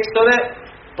te tekstove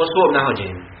po svom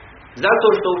nahođenju. Zato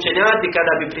što učenjaci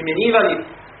kada bi primjenjivali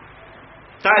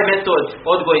taj metod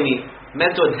odgojni,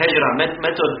 metod heđra,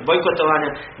 metod bojkotovanja,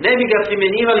 ne bi ga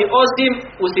primjenjivali osim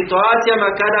u situacijama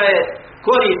kada je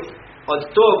korist od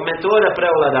tog metoda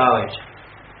prevladavajuća.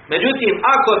 Međutim,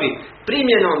 ako bi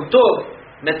primjenom tog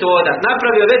metoda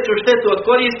napravio veću štetu od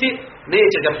koristi,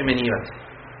 neće ga primjenjivati.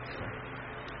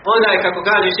 Onda je, kako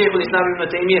kaže šejh al-Islam ibn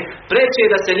Tejmija, preče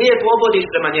da se lijepo obodiš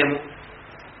prema njemu.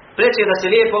 Preče da se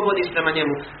lijepo obodiš prema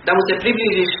njemu, da mu se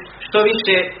približiš što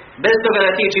više, bez toga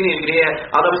da ti činiš grije,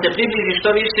 ali da mu se približiš što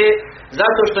više,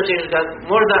 zato što ćeš ga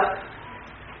možda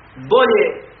bolje,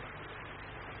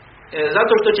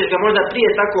 zato što ćeš ga možda prije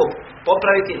tako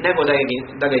popraviti, nego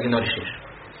da ga ignorišeš.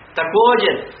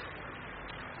 Također,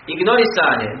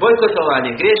 ignorisanje,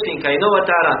 bojkotovanje griješnika i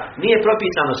novotara nije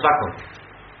propisano svakom.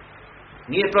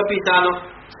 Nije propisano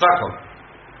svakom.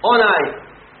 Onaj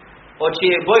od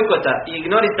čijeg bojkota i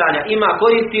ignorisanja ima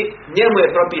koristi, njemu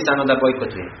je propisano da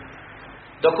bojkotuje.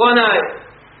 Dok onaj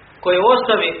koji u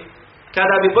osnovi,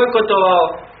 kada bi bojkotovao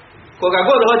koga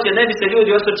god hoće, ne bi se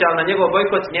ljudi osvrćali na njegov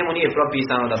bojkot, njemu nije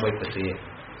propisano da bojkotuje.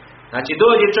 Znači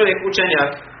dođe čovjek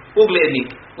učenjak, uglednik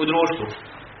u društvu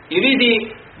i vidi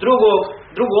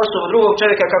drugu osobu, drugog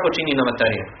čovjeka kako čini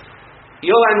novotariju. I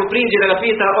ovaj mu priđe da ga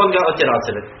pita, on ga otjera od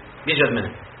sebe. Bježi od mene.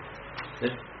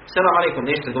 Selam alejkum,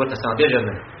 nećete govoriti sa mnom, bježi od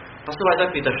mene. Pa se ovaj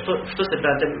zapita, što se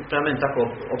prema meni tako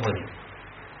obhodi?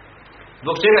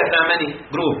 Zbog čega je prema meni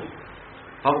grub?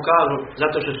 Pa mu kažu,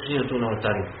 zato što su činili tu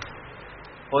novotariju.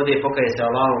 Ode pokaje se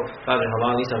Allahu, kaže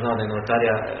Allah, nisam znao da je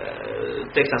novotarija,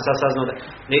 tek sam sad saznao da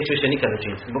neću više nikad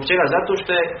učiniti. Zbog čega? Zato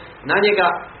što je na njega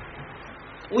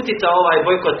uticao ovaj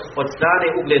bojkot od strane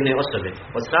ugledne osobe.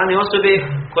 Od strane osobe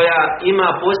koja ima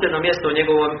posebno mjesto u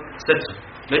njegovom srcu.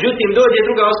 Međutim, dođe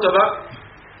druga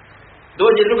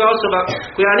osoba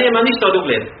koja nema ništa od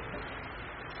ugleda.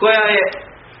 Koja je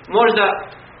možda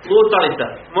lutalica,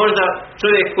 možda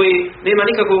čovjek koji nema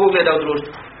nikakvog ugleda u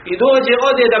društvu. I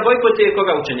ode da bojkotuje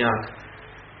koga učenjaka.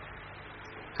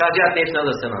 Kaže, ja te neću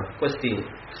nazvat selam. Ko si ti,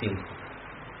 sin?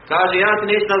 Kaže, ja te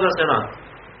neću nazvat selam.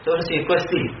 To si, ko si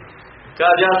ti?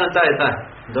 Kaže, ja sam taj.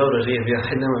 Dobro, živ bio,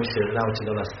 nemoj više nauči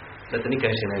do nas. Da te nikad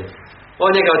više ne vidi. On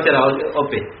njega otjera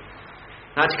opet.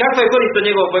 Znači, kakva je korist od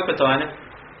njegovog bojkotovanja?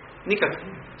 Nikak.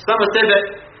 Samo sebe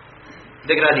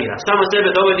degradira. Samo sebe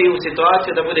dovodi u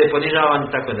situaciju da bude ponižavan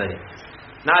i tako dalje.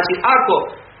 Znači, ako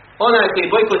onaj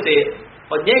koji bojkotuje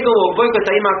od njegovog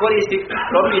bojkota ima koristi,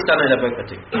 propisano je da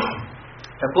bojkotuje.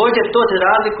 Također, to se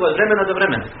razlikuje od vremena do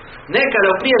vremena. Nekada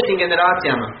u prijašnjim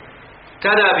generacijama,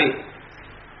 kada bi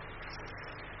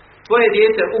tvoje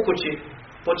dijete u kući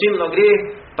počinilo grijeh,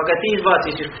 pa ga ti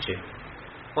izbaciš iz kuće.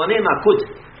 On nema kud.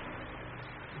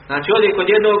 Znači, ode kod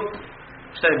jednog,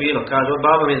 šta je bilo? Kaže,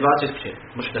 baba me izbacio iz kuće.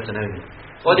 Možda da se ne vidi.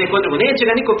 Ode kod drugog. Neće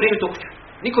ga niko primiti u kuću.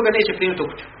 Nikoga neće primiti u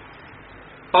kuću.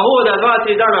 Pa hoda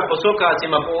 2-3 dana po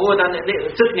sokacima, po hoda,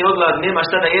 crtni oglad, nema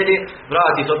šta da jede,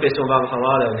 vrati opet se u babu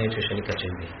halale, ali neće više nikad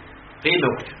činiti. Prime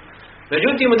u kuću.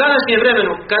 Međutim, u današnjem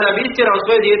vremenu, kada bi istjerao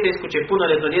svoje dijete iz kuće,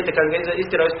 punoljetno dijete, kada ga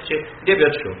istjerao iz kuće, gdje bi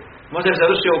otišao? Možda bi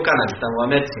završio u Kanadi, tamo u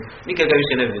Americi, nikad ga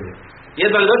više ne bi vidio.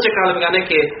 Jedva li dočekali bi ga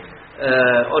neke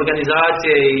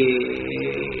organizacije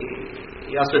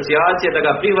i asocijacije da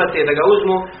ga prihvate, da ga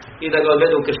uzmu i da ga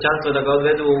odvedu u kršćanstvo, da ga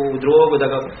odvedu u drogu, da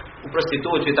ga u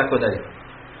prostituciju i tako dalje.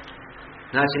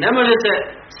 Znači, ne može se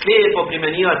slijepo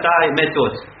primjenjivati taj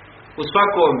metod u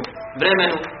svakom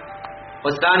vremenu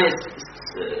od strane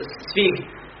svih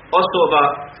osoba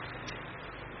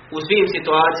u svim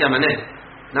situacijama, ne.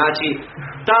 Znači,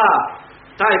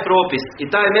 taj propis i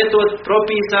taj metod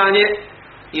propisan je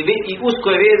i usko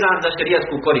je vezan za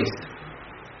šerijatsku korist.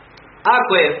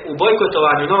 Ako je u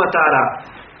bojkotovanju novatara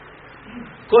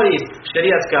korist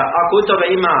šerijatska, ako u toga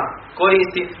ima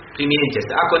koristi, primijenit će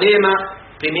se. Ako nema,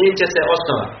 primijenit će se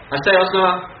osnova. A šta je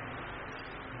osnova?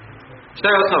 Šta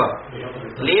je osnova?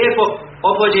 Lijepo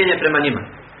ophođenje prema njima.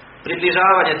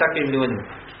 Približavanje takvim ljudima.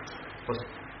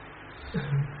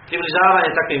 Približavanje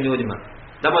takvim ljudima.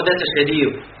 Da mu deseš hediju,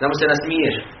 da mu se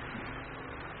nasmiješ.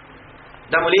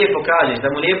 Da mu lijepo kažeš, da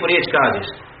mu lijepo riječ kažeš.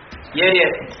 Jer je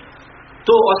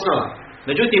to osnova.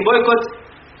 Međutim, bojkot,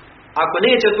 ako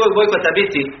neće od tvojeg bojkota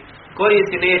biti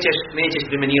koristi, nećeš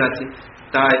primjenjivati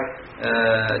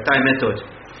taj metod.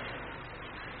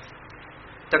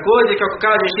 Također, kako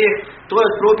kažeš, to je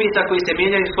od propisa koji se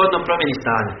mijenjaju shodno promjeni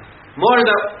stanja.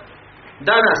 Možda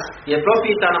danas je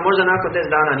propisano, možda nakon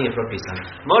 10 dana nije propisano.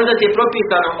 Možda ti je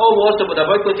propisano ovu osobu da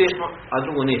bojkotuješ, a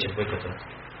drugu nećeš bojkotovati.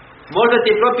 Možda ti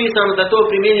je propisano da to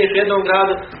primjenjuješ u jednom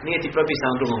gradu, nije ti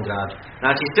propisano u drugom gradu.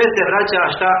 Znači, sve se vraća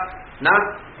šta? Na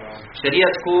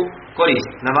šerijatsku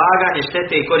korist, na vaganje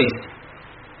štete i koristi.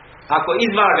 Ako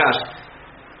izvagaš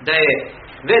da je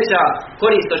veća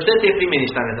korist od štete,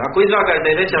 primjeniš taj metod. Ako izvagaš da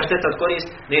je veća šteta od korist,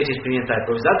 nećeš primijeniti taj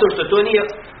propis. Zato što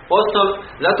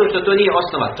to nije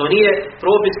osnova. To nije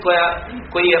propis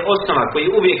koji je osnova,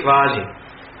 koji uvijek važi.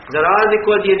 Za razliku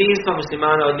od jedinstva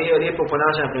muslimana, od lijepog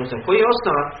ponašanja prema muslimanu. Koji je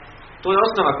osnova? To je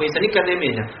osnova koji se nikad ne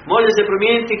mijenja. Može se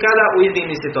promijeniti kada u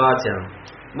iznimnim situacijama.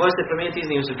 Može se promijeniti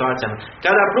iznimnim situacijama.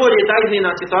 Kada prođe ta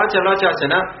iznimna situacija, vraća se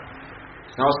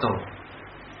na osnovu.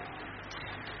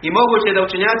 I moguće je da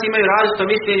učenjaci imaju različito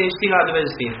mišljenje i štihad u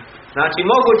vezi s tim. Znači,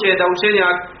 moguće je da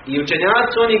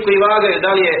učenjaci oni koji vagaju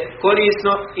da li je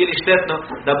korisno ili štetno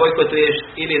da bojkotuješ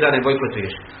ili da ne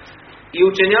bojkotuješ. I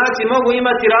učenjaci mogu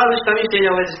imati različita mišljenja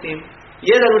u vezi s tim.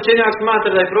 Jedan učenjak smatra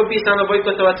da je propisano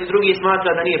bojkotovati, drugi smatra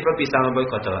da nije propisano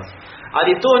bojkotovati.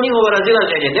 Ali to njihovo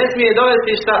razilaženje ne smije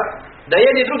dovesti šta? Da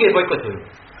jedni druge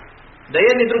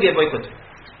bojkotuju.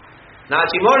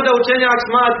 Znači, možda učenjak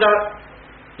smatra,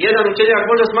 jedan učenjak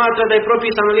možda smatra da je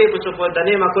propisano lijepo da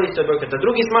nema koristi od bojkota.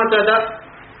 Drugi smatra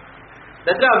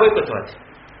da treba bojkotovati.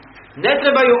 Ne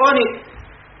trebaju oni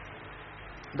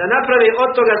da naprave od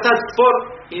toga sad spor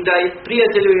i da i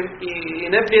prijatelju i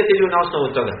neprijatelju na osnovu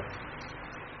toga.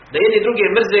 Da jedni druge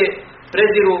mrze,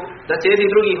 preziru, da se jedni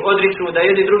drugih odriču,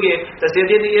 da se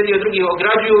jedni od drugih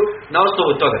ograđuju na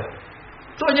osnovu toga.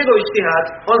 To je njegov ijtihad.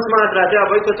 On smatra da treba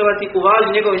bojkotovati,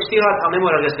 uvaži njegov ijtihad, a ne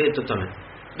mora ga slijediti u tome.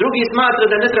 Drugi smatra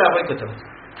da ne treba bojkotovati.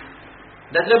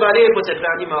 Da treba lijepo se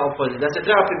prema njima opoziti, da se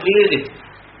treba približiti.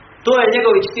 To je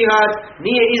njegov ijtihad,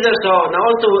 nije izašao na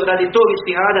osnovu radi tog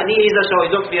ijtihada, nije izašao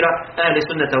iz okvira ehli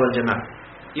sunneta vel džemaat.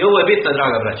 I ovo je bitno,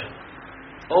 draga braćo.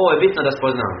 Ovo je bitno da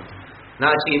spoznamo.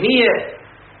 Znači,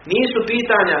 nisu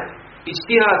pitanja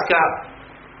ijtihadska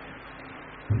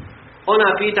ona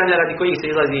pitanja radi kojih se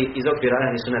izlazi iz okvira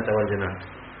ehli sunneta vel džemaat.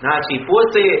 Znači,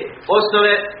 postoje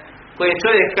osnove koje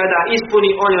čovjek kada ispuni,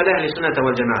 on je od ehli sunneta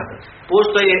vel džemaata.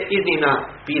 Postoje iznimna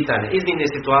pitanja, iznimne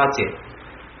situacije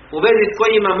u vezi s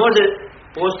kojima može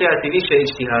postojati više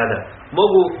ijtihada.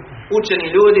 Mogu učeni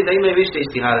ljudi da imaju više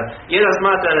ijtihada. Jedan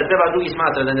smatra da treba, drugi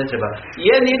smatra da ne treba.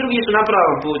 Jedni i drugi su na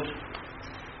pravom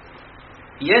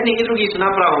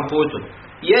putu.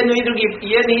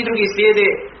 Jedni i drugi slijede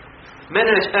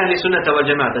menedž ehli sunneta vel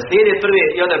džemaata. Slijede prve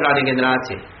i odabrane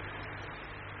generacije.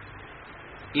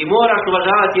 I moraš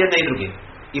uvažavati jedne i druge.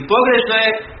 I pogrešno je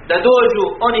da dođu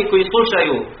oni koji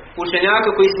slušaju učenjaka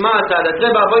koji smatra da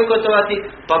treba bojkotovati,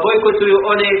 pa bojkotuju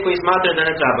one koji smatraju da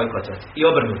ne treba bojkotovati. I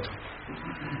obrnuto.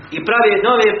 I prave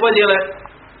nove podjele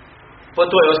po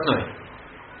toj osnovi.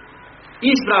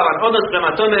 Ispravan odnos prema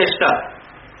tome je šta?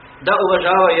 Da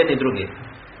uvažavaju jedni drugi.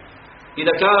 I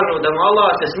da kažu da mu Allah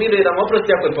se smiluje, da mu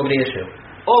oprosti ako je pogriješio.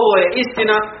 Ovo je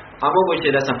istina, a moguće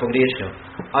je da sam pogriješio.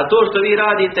 A to što vi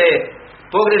radite je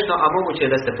pogrešno, a moguće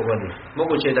je da ste pogodili.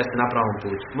 Moguće je da ste na pravom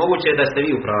putu. Moguće je da ste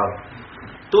vi u pravu.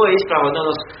 To je ispravan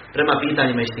odnos prema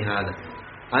pitanjima ijtihada.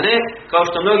 A ne kao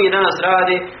što mnogi danas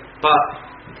rade, pa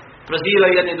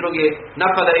prozivaju jedni druge,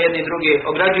 napadaju jedni druge,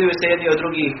 ograđuju se jedni od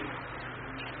drugih.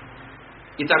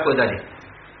 i tako dalje.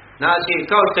 Znači,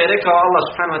 kao što je rekao Allah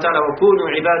subhanahu wa ta'ala, وَكُونُوا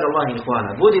عِبَادَ اللَّهِ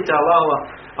إِخْوَانًا, budite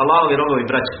Allahovi robovi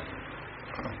braća.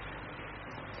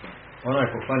 Onaj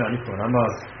ko klanja njihov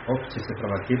namaz, okreće se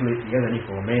prema kibli i jede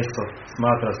njihovo meso,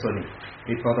 smatra svojim.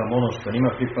 Pripada ono što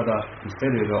njima pripada i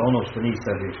sleduje ga ono što njih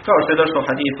sleduje. Kao što je došlo u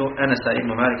hadithu Enesa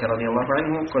ibn Malika radijallahu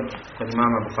anhu kod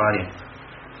imama Buharije.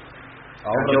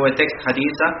 Znači, ovo je tekst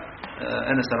hadisa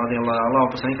Enesa radijallahu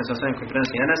anhu, poslanika sa svojim koji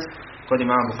prenosi Enes kod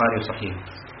imama Buharije u Sahihu.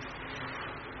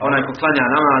 Onaj ko klanja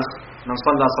namaz, nam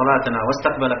salla salatana,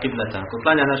 ostaqbala qiblata, ko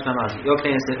klanja naš namaz i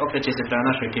okreće se prema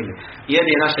našoj kibli,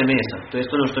 jede naše meso, to je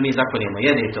ono što mi zakoljemo,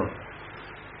 jede to.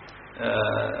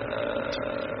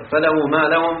 Falahu ma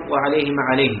lahum wa alayhi ma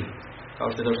alayhi, kao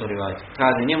što je došlo u rivajetu.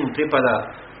 Kaže, njemu pripada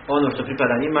ono što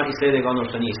pripada njima i slijede ga ono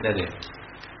što njih slijede.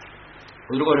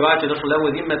 U drugom rivajetu je došlo lehu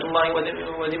zimmetullahi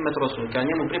wa zimmetu rasul, kaže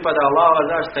njemu pripada Allahova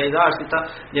zaštita i zaštita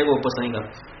njegovog poslanika.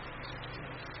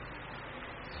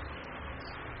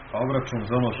 A obračun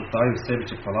za ono što taju sebi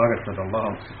će polagati pred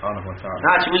Allahom subhanahu wa ta'ala.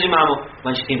 Znači, uzimamo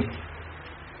vanjštinu.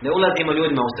 Ne ulazimo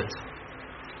ljudima u srce.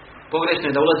 Pogrešno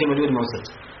je da ulazimo ljudima u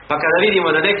srce. Pa kada vidimo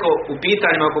da neko u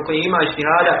pitanjima oko koji ima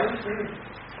ištihada,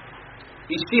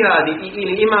 ištihadi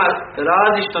ili ima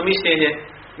različito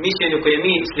mišljenje koje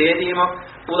mi slijedimo,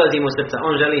 ulazimo u srca.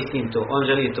 On želi s njim to, on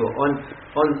želi to,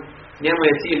 njemu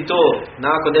je cilj to,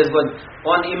 nakon 10 godina.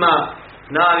 On ima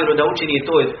namjeru da učini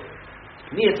to.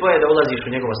 Nije tvoje da ulaziš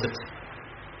u njegovo srce.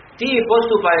 Ti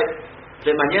postupaj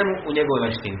prema njemu u njegovoj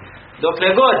vanjštini. Dokle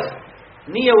god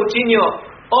nije učinio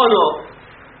ono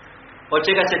od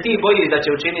čega se ti bojiš da će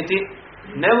učiniti,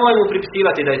 nemoj mu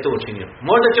pripisivati da je to učinio.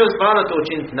 Možda će on stvarno to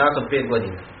učiniti nakon 5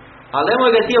 godina. Ali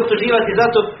nemoj ga ti optuživati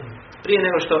zato prije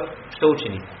nego što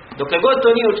učini. Dokle god to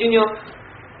nije učinio,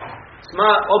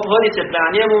 ophodi se prema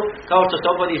njemu kao što se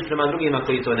ophodiš prema drugima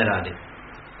koji to ne rade.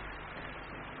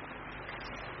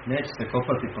 Neće se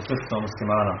kopati po srcima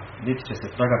muslimana, niti će se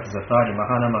tragati za tajnim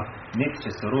mahanama, niti će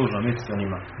se ružno misliti o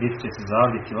njima, niti će se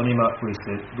zavljiti onima koji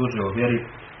se duže o vjeri,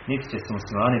 niti će se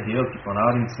muslimani dijeliti po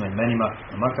nadimcima i imenima,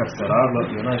 makar se radilo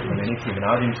i o najplemenitijim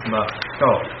nadimcima,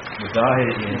 kao Muzahir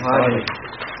i Ensari,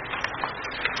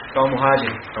 kao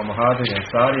Muhađir i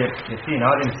Ensarije, jer ti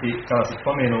nadimci, kada se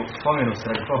spomenu se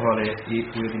radi pohvale i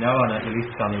ujedinjavanja ili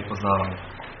isticanja i poznavanja.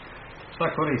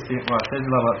 Šta koristi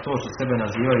Mu'tezilama to što sebe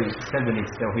nazivaju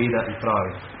sledbenici teuhida i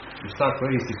pravi? I šta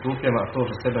koristi Sufijama to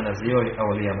što sebe nazivaju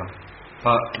aulijama?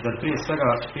 Pa zar prije svega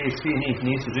svi njih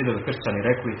nisu židovi kršćani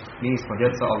rekli mi smo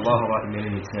djeca Allahova i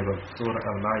milenici njegov. Sura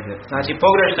Al-Maide. Znači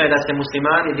pogrešno je da se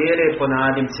muslimani dijele po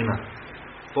nadimcima.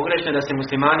 Pogrešno je da se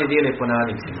muslimani dijele po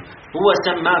nadimcima. Huwa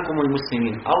sammakumul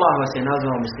muslimin. Allah vas je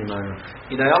nazvao muslimanima.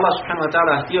 I da je Allah subhanahu wa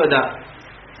ta'ala htio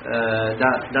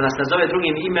da nas nazove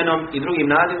drugim imenom i drugim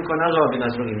nadimkom, nazvao bi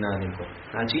nas drugim nadimkom.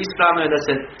 Znači ispravno je da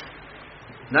se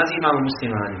nazivamo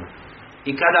muslimanima.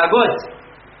 I kada god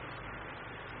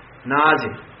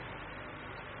naziv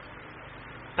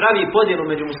pravi podjelu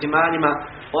među muslimanima,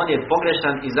 on je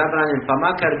pogrešan i zabranjen, pa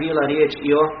makar bila riječ i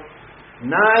o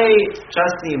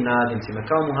najčasnijim nadimcima,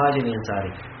 kao Muhađir i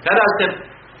Ensari.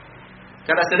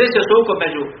 Kada se desio sukob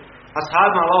među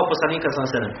ashabima Allahov poslanika sallallahu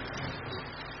alejhi ve sellem,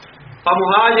 pa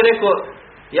Muhađir rekao,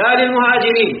 ja li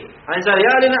Muhađirin, a Ensar,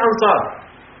 ja li Ansar.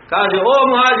 Kaže, o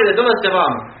Muhađire, dolazite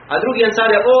vamo. A drugi Ensar,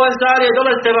 o Ensarije,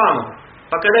 dolazite vamo.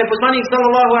 Pa kada je poslanik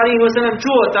sallallahu alejhi ve sellem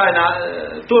čuo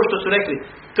to što su rekli,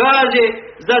 kaže,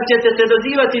 zar ćete se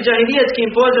dozivati džahilijetskim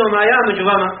pozivom, a ja među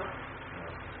vama?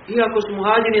 Iako su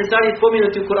Muhađiri i Ensari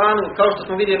spomenuti u Kur'anu, kao što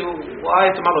smo vidjeli u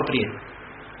ajetu malo prije.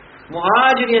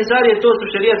 Muhađir i Ensarije, to su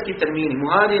šerijatski termini.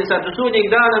 Muhađir i Ensarije, do sudnjeg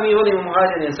dana mi volimo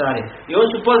Muhađir i Ensarije. I oni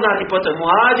su poznati po tom.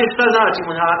 Muhađir, šta znači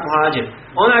Muhađir?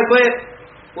 Onaj koji je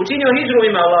učinio hidžru u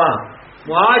ime Allaha.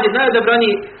 Muhađir,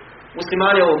 najodabraniji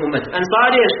muslimani ovog umetu.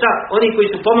 Ensarije, šta? Oni koji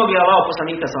su pomogli Allahu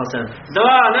poslanika sallallahu alejhi ve sellem.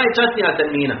 Dva najčasnija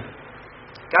termina.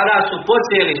 Kada su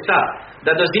počeli šta?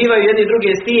 Da dozivaju jedni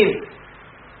druge s tim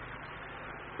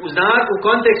u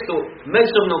kontekstu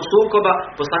međusobnog sukoba,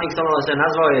 poslanik sallallahu alejhi ve sellem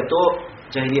nazvao je to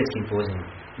džahilijeskim pozivom.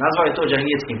 Nazvao je to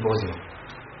džahilijeskim pozivom.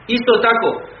 Isto tako,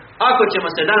 ako ćemo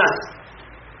se danas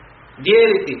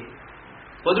dijeliti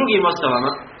po drugim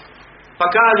osnovama, pa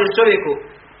kažeš čovjeku,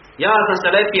 ja sam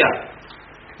selefija,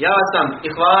 ja sam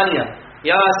ihvanija,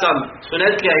 ja sam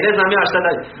sunetlija i ne znam ja šta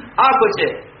dalje.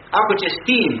 Ako će s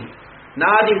tim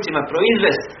nadimcima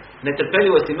proizvest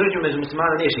netrpeljivost i mržnju među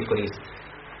muslimana, neće ih koristiti.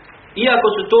 Iako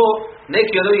su to,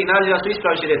 neki od ovih naziva su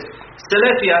ispravši reći.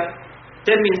 Selefija,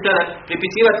 termin selef,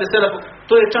 pripisivati se selefu,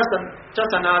 to je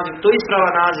časan naziv, to je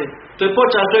ispravan naziv. To je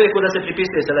počast čovjeku da se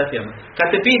pripisuje selefijama. Kad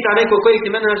te pita neko koji ti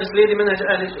menadž slijedi menadž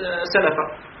selefa,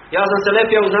 ja sam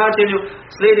selefija u značenju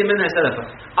slijedi menadž selefa.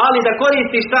 Ali da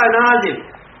koristiš taj naziv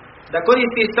da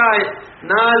koristiš taj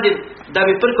naziv da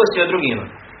bi prkosio drugima,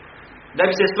 da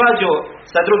bi se svađao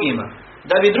sa drugima,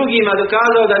 da bi drugima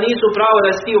dokazao da nisu u pravu,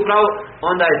 da si ti u pravu,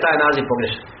 onda je taj naziv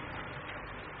pogrešan.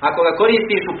 Ako ga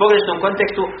koristiš u pogrešnom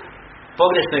kontekstu,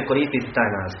 pogrešno je koristiti taj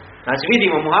naziv. Znači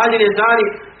vidimo muhađiri ensari,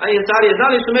 a ensari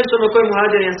znali su međusobno koji je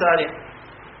muhađiri ensari.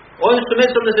 Oni su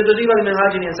međusobno se dozivali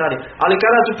muhađiri ensari. Ali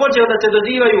kada su počeli da se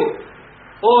dozivaju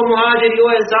o muhađiri i o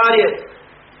ensarije,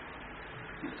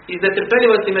 iz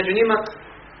netrpeljivosti među njima,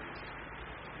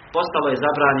 postalo je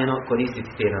zabranjeno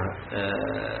koristiti te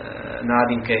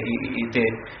nadimke i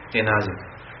te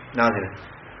nazive.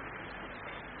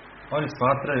 Oni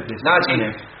smatraju da je znači,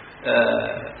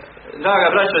 draga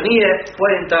braćo, nije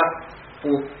poenta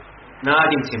u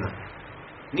nadimcima.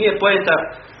 Nije poenta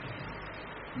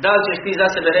da li ćeš ti za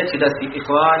sebe reći da si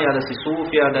ihvanija, da si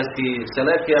sufija, da si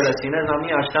selefija, da si ne znam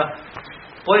nija šta.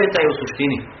 Poenta je u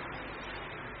suštini.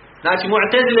 Znači,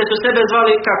 mu'tezile su sebe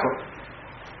zvali kako?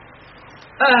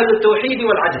 Ahlu tauhidi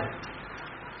wal adl.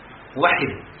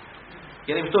 Wahidi.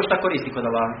 Jer im to šta koristi kod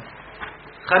Allaha?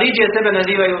 Haridžije sebe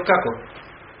nazivaju kako?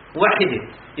 Wahidi.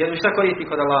 Jer im šta koristi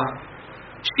kod Allaha?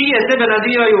 Šije sebe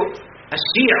nazivaju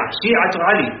Ši'atu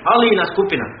Ali. Alijina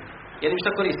skupina. Jer im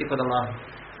šta koristi kod Allaha?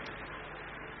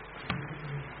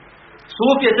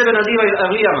 Sufije sebe nazivaju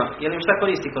Avlijama. Jer im šta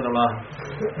koristi kod Allaha?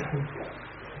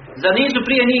 Zar nisu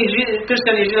prije njih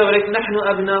kršćani židova rekli nahnu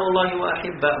abnaullahi wa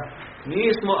ahibba? Mi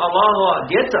smo Allahova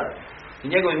djeca i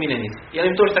njegovi miljenici. Je li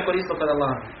im to šta koristilo kod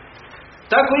Allaha?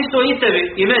 Tako isto i tebi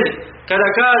i meni. Kada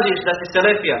kažeš da si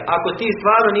selefija, ako ti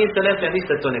stvarno nisi selefija,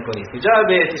 ništa to ne koristi.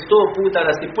 Džabe ti 100 puta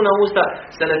da si puna usta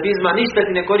selefizma, ništa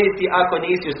ti ne koristi ako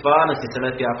nisi u stvarnosti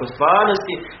selefija. Ako u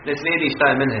stvarnosti ne slijediš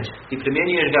taj menheđ i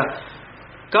primjenjuješ ga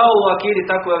kao u akidi,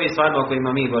 tako i ovim stvarima o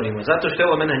kojima mi govorimo. Zato što je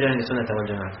ovo menheđ ehli sunneta wal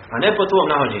džemaata, a ne po tvom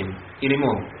nahođenju ili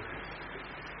mom.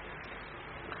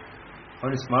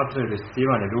 Oni smatraju da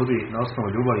ispitivanje ljudi na osnovu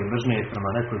ljubavi i mržnje prema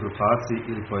nekoj grupaciji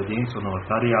ili pojedincu od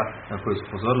novotarija na koji su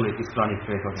upozorili ispravni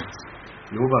prethodnici.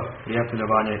 Ljubav,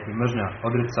 prijateljovanje i mržnja,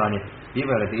 odricanje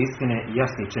biva radi istine i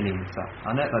jasnih činjenica, a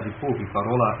ne radi pukih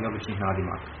parola i običnih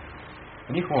nadimaka.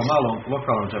 U njihovom malom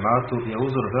lokalnom džematu je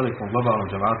uzor velikom globalnom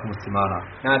džematu muslimana.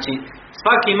 Znači,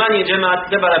 svaki manji džemat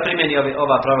treba da primjeni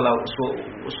ova pravila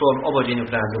u svom obođenju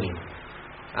prema drugima.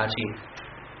 Znači,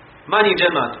 manji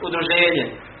džemat, udruženje,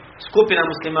 skupina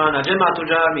muslimana, džemat u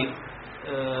džami,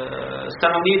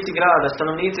 stanovnici grada,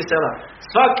 stanovnici sela.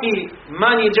 Svaki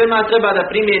manji džemat treba da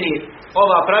primjeni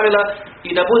ova pravila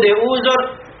i da bude uzor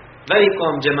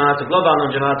velikom džematu, globalnom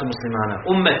džematu muslimana,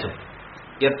 ummetu.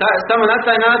 Jer samo na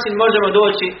taj način možemo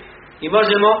doći i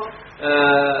možemo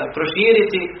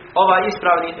proširiti ovaj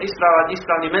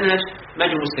ispravni menheđ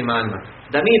među muslimanima.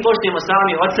 Da mi počnemo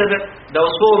sami od sebe, da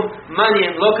u svom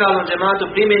manjem lokalnom džematu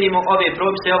primjenimo ove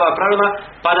propise i ova pravila,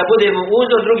 pa da budemo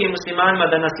uzor drugim muslimanima,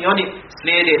 da nas i oni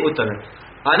slijede u tome.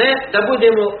 A ne da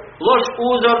budemo loš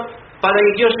uzor, pa da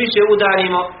ih još više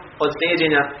udarimo od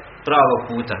slijeđenja pravog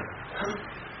puta.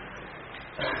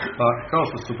 Pa kao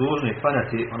što su dužni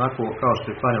klanjati onako kao što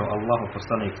je klanjao Allahu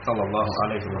poslanik sallallahu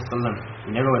alejhi ve sellem i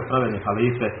njegove pravedne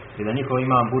halife i da njihov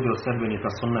imam bude od sledbenika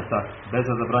sunneta bez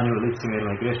da zabranjuju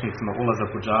licemjerima i grešnicima ulazak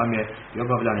u džamije i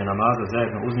obavljanje namaza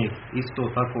zajedno uz njih, isto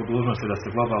tako dužnost je da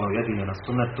se globalno ujedine na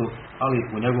sunnetu, ali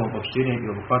u njegovom opširnijem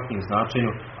i obuhvatnijem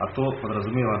značenju, a to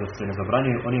podrazumijeva da se ne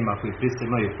zabranjuju onima koji priste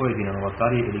imaju pojedine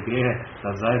novotarije ili grijehe,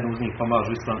 da zajedno uz njih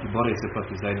pomažu islam i bore se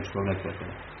protiv zajedničkog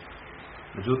neprijatelja.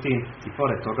 Međutim, i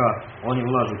pored toga, oni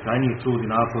ulažu krajnji trud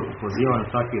i napor u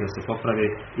pozivanju takvih da se poprave,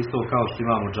 isto kao što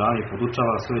imamo džami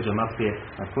podučava svoje džematlije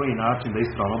na koji način da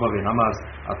ispravno obave namaz,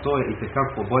 a to je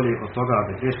itekako bolje od toga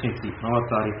da grešnici,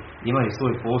 novatari imaju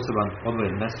svoj poseban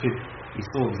odvojen mesdžid i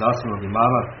svog zasebnog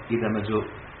imama i da među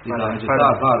ta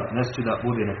dva mesdžida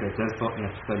bude neprijateljstvo i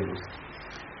netrpeljivost.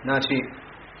 Znači,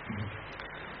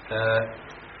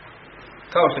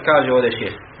 kao što kaže ovdje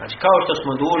šejh, znači kao što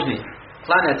smo dužni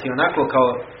klanjati onako kao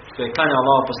što je klanjao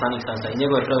Allahov poslanik sallallahu i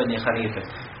njegove pravedne halife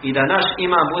i da naš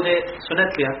imam bude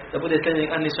sunetlija, da bude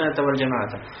sljedbenik ahli sunneta wal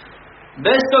džemaata.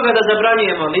 Bez toga da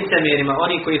zabranjujemo licemjerima,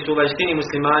 oni koji su u vanjštini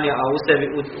muslimani, a u sebi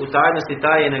u tajnosti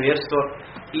taje nevjerstvo,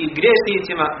 i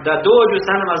griješnicima da dođu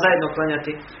sa nama zajedno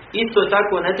klanjati, isto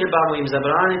tako ne trebamo im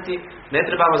zabraniti, ne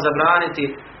trebamo zabraniti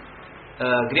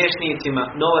griješnicima,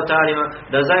 novotarima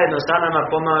da zajedno sa nama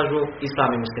pomažu islam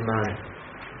i muslimani.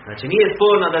 Znači nije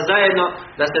sporno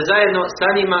da se zajedno sa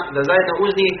njima, da zajedno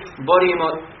uz njih borimo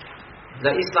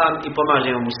za islam i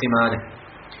pomažemo muslimane.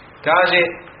 Kaže,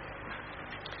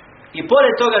 i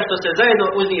pored toga što se zajedno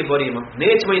uz njih borimo,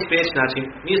 nećemo ih spriječiti, znači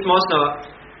mi smo osnova,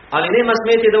 ali nema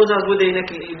smetnje da uz nas bude i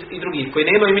neki i drugi koji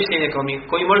nemaju mišljenje kao mi,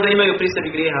 koji možda imaju pri sebi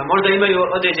grijeha, možda imaju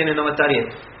određene novotarije.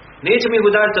 Nećemo ih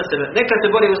udariti od sebe. Neka se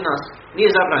bore uz nas.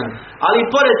 Nije zabranjeno. Ali i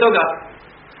pored toga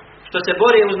što se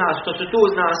bore uz nas, što su tu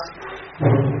uz nas,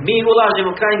 mi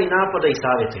ulažemo krajni napor da ih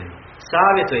savjetujemo.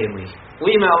 Savjetujemo ih u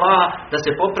ime Allaha da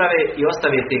se poprave i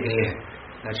ostave te grijehe.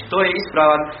 Znači to je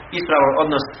ispravan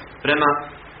odnos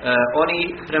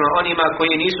prema onima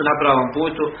koji nisu na pravom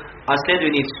putu, a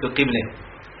sljedbenici su kible.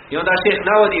 I onda šejh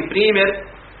navodi primjer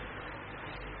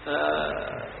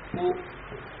u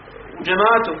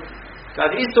džematu, kad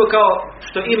isto kao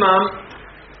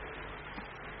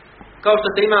što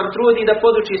se imam trudi da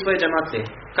poduči svoje džemate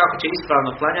kako će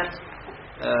ispravno klanjati,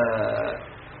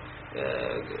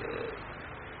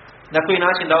 na koji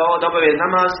način da obave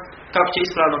namaz, kako će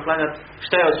ispravno klanjati,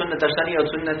 šta je od sunneta, šta nije od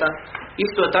sunneta.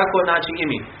 Isto tako znači i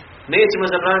mi. Nećemo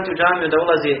zabraniti u džamiju da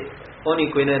ulaze oni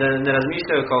koji ne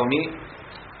razmišljaju kao mi,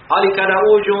 ali kada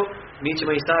uđu, mi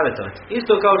ćemo ih savjetovati.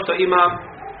 Isto kao što imam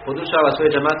podučava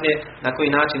svoje džamatne na koji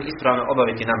način ispravno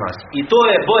obaviti namaz. I to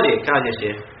je bolje, kaže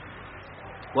šejh.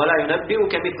 Wala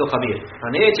yunabbi'uka mithlu khabir. A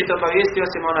neće to obavijestiti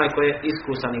osim onaj koji je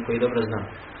iskusan i koji dobro zna.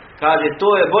 Kaže, to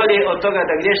je bolje od toga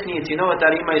da griješnici i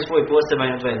novotari imaju svoj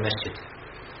poseban odvojen mešćid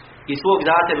i svog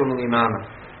zasebnog imama,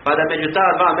 pa da među ta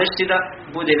dva mešćida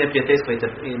bude neprijateljstvo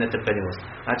i netrpeljivost.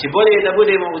 Znači bolje je da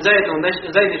budemo u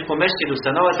zajedničkom mešćidu sa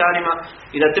novotarima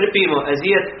i da trpimo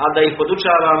ezijet, a da ih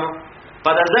podučavamo,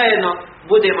 pa da zajedno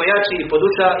budemo jači i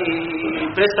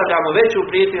predstavljamo veću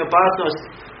prijetnju i opasnost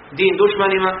din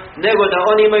dušmanima, nego da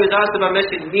oni imaju zaseban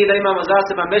mešćid, mi da imamo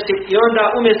zaseban mešćid, i onda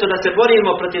umjesto da se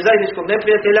borimo protiv zajedničkog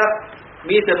neprijatelja,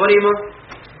 mi se borimo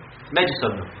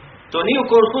međusobno. To ni u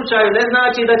kom slučaju ne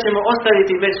znači da ćemo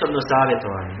ostaviti međusobno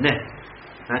savjetovanje. Ne.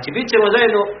 Znači bit ćemo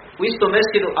zajedno u istom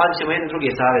mešćidu, ali ćemo jedni druge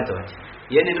savjetovati.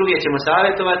 Jedni druge ćemo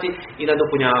savjetovati i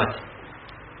nadopunjavati.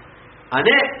 A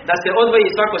ne da se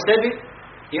odvoji svako sebi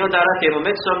i onda ratujemo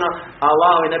međusobno, a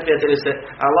Allahovi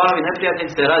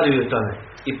neprijatelji se raduju tome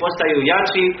i postaju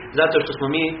jači zato što smo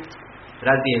mi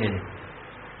razdijenjeni.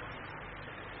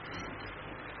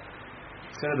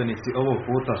 Sljedbenici ovog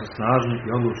puta su snažni i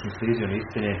odlučni slijedjeni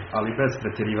istine, ali bez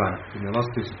pretjerivanja, i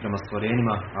milostivi su prema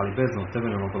stvorenjima, ali bez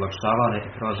neutemeljenog olakšavanja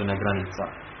i prelaženja granica.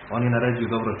 Oni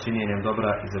naređuju dobro činjenjem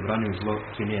dobra i zabranjuju zlo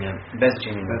činjenjem bez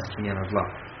činjenja zla.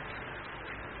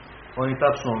 Oni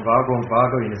tačnom vagom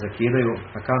vagaju i ne zakidaju,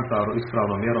 na kantaru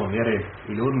ispravnom mjerom mjere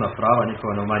i ljudima prava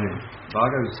njihova ne umanjuju.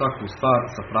 Vagaju svaku stvar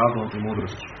sa pravdom i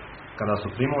mudrošću. Kada su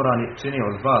primorani, čine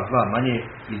od dva zla manje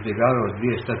i izbjegavaju od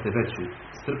dvije štete veću.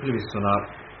 Strpljivi su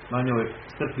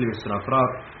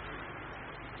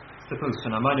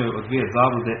na manjoj od dvije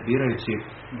zablude,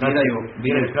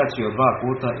 biraju kraći od dva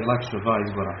puta i lakši od dva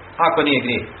izbora. Ako nije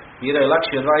grijeh. Biraju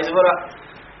lakši od dva izbora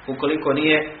ukoliko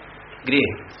nije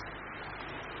grijeh.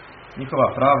 Njihova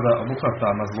pravda obuhvata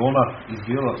mazluma iz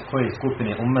bilo koje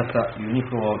skupine ummeta i u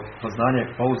njihovo poznanje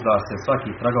pouzda se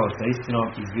svaki tragaoc za istinom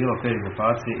iz bilo koje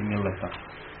grupacije i milleta.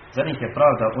 Za njih je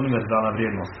pravda univerzalna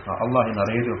vrijednost, a Allah je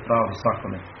naredio pravdu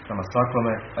svakome, prema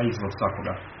svakome, a i zbog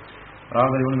svakoga.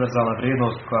 Pravda je univerzalna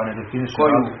vrijednost koja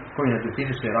ne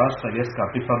definiše različita vjerska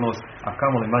pripadnost, a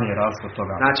kamoli manje različita od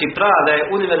toga. Znači pravda je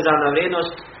univerzalna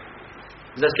vrijednost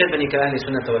za sljedbenike ahli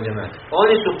sunneta wal džemata.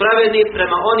 Oni su pravedni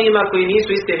prema onima koji nisu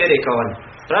iste vjere kao oni.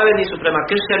 Pravedni su prema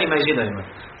kršćanima i židovima.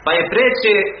 Pa je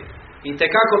preče, i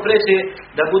tekako preče,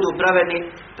 da budu pravedni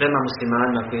prema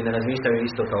muslimanima koji ne razmišljaju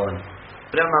isto kao oni.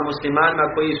 Prema muslimanima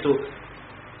koji su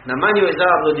na manjoj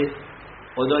zabludi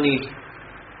od onih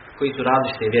koji su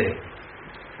različite vjere.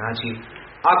 Znači,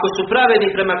 ako su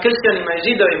pravedni prema kršćanima i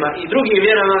židovima i drugim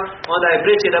vjerama, onda je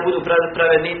preče da budu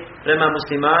pravedni prema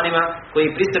muslimanima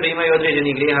koji pri sebi imaju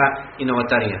određenih grijeha i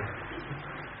novotarija.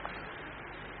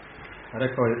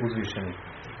 Rekao je uzvišeni: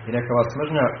 i neka vas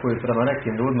mržnja koju prema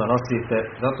nekim ljudima nosite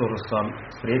zato što su vam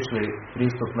spriječili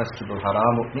pristup Mesdžidul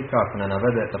Haramu nikako ne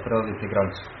navede da prelazite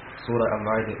granicu. Sura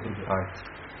Al-Maide, 2. ajet.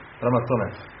 Prema tome,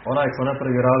 onaj ko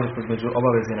napravi razliku između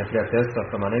obaveze neprijateljstva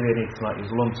prema nevjernicima i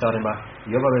zlomčarima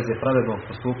i obaveze pravednog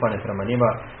postupanja prema njima,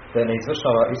 te ne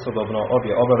izvršava istodobno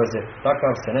obje obaveze,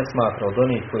 takav se ne smatra od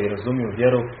onih koji razumiju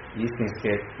vjeru i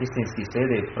istinski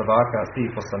slijede prvaka svih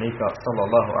poslanika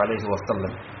sallallahu alejhi ve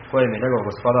sellem, kojem je njegov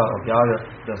gospodar objavio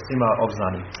da svima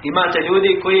obznani. Imate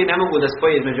ljudi koji ne mogu da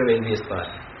spoje između ove dvije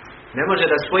stvari. Ne može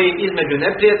da spoji između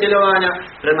neprijateljovanja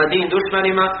prema din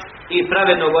dušmanima i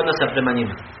pravednog odnosa prema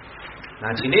njima.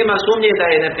 Znači, nema sumnje da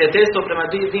je neprijateljstvo prema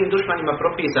din dušmanima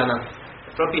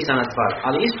propisana stvar.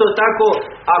 Ali isto tako,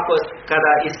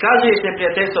 kada iskazuješ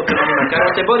neprijateljstvo prema njima, kada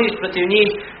se boriš protiv njih,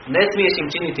 ne smiješ im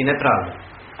činiti nepravdu.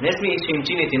 Ne smiješ im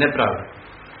činiti nepravdu.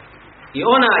 I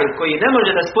onaj koji ne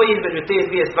može da spoji između te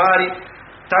dvije stvari,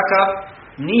 takav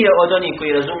nije od onih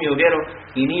koji razumiju vjeru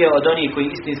i nije od onih koji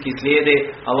istinski slijede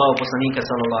Allahu poslanika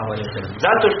sallallahu alejhi ve sellem.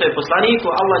 Zato što je poslaniku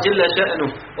Allah dželle še'nu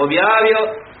objavio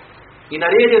i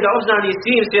naredio da obznani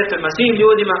svim svjetovima, svim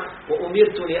ljudima: "O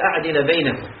umirtu li a'dila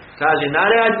bejnekum." Kaže,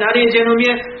 naređeno mi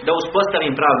je da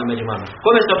uspostavim pravdu među vama.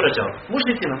 Kome se obraćao?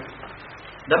 Mušnicima.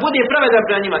 Da bude pravedan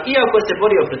prema njima, iako se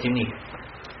borio protiv njih.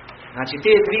 Znači,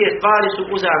 te dvije stvari su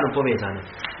uzajamno povezane.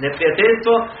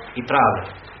 Neprijateljstvo i pravda.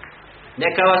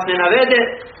 Neka vas ne navede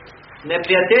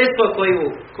neprijateljstvo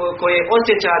koje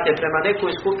osjećate prema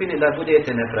nekoj skupini da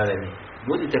budete nepravedni.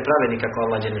 Budite pravedni kako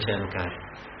Allah dželle še'nu kaže.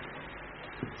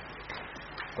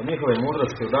 Od njihove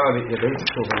mudrosti u davi je da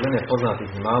ističu vrline poznatih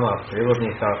imama,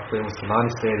 predvodnika koje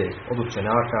muslimani slijede, od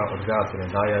učenjaka, od gazine,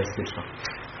 daja i sl.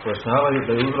 Pojašnjavaju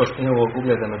da je uzrok njihovog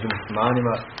ugleda među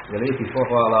muslimanima je lijepih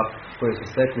pohvala koje su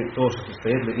stekli to što su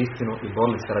slijedili istinu i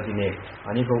borili se radi nje, a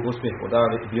njihov uspjeh u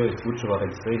davi bio isključivo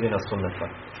radi slijeđenja sunneta.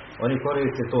 Oni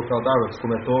koriste to kao darovsku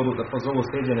metodu da pozovu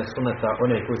slijeđenje sunneta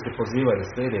one koji se pozivaju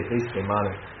da slijede te iste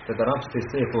imame, te da napute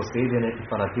slijepo slijeđenje i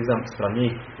fanatizam spram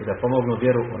njih i da pomognu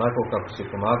vjeru onako kako su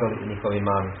pomagali i njihovi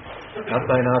imami. Na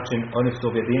taj način oni su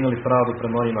objedinili pravdu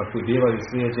prema onima koji bivaju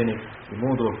slijeđeni i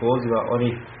mudro poziva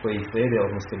onih koji ih slijede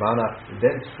od muslimana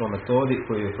identično metodi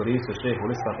koju je koristio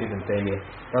šejhul Islam ibn Tejmije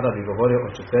kada bi govorio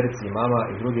o četverici imama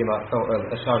i drugima kao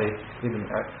Al-Ešari ibn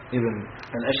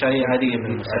Adi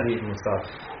ibn Musa.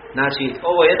 Znači,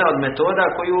 ovo je jedna od metoda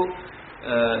koju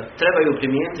trebaju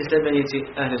primijeniti sljedbenici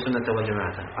Ehli Sunnata wal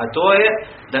Džemaata. A to je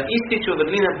da ističu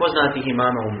vrline poznatih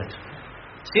imama u ummetu.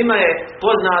 Svima je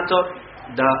poznato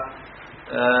da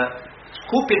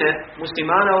skupine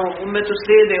muslimana u ummetu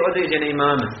slijede određene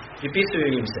imame, pripisuju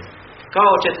im se.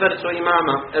 Kao četvrtstvo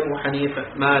imama Ebu Hanife,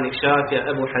 Malik, Šafija,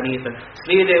 Ebu Hanife,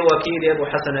 slijede u akidi Ebu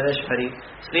Hasan al-Eš'ari,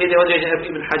 slijede određene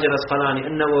Ibn Hajar al-Asqalani,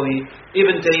 An-Nawawi,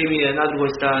 Ibn Tejmije na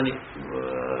drugoj strani,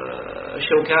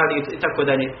 Šaukani i tako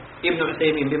dalje, Ibn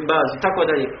Utejmin, Bin Baz i tako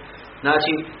dalje.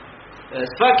 Znači,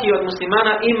 svaki od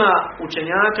muslimana ima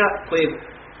učenjaka koji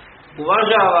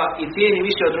uvažava i cijeni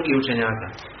više od drugih učenjaka.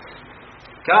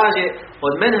 Kaže,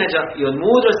 od menheđa i od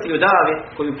mudrosti i od davi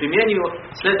koju primjenjuju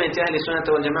sljedbenici Ehli Sunnata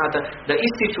wal Džemaata da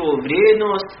ističu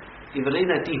vrijednost i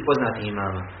vrline tih poznatih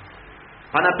imama.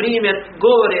 Pa na primjer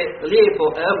govore lijepo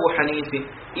Ebu Hanifi,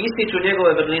 ističu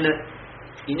njegove vrline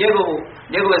i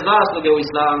njegove zasluge u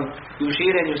islamu i u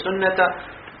širenju sunneta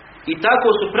i tako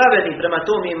su pravedni prema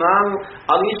tom imamu,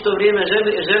 ali isto vrijeme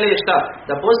žele šta?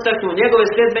 Da postaknu njegove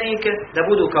sljedbenike da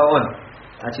budu kao on.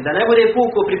 Znači da ne bude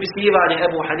puko pripisivanje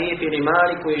Ebu Hanifi ili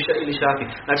Maliku ili Šafi.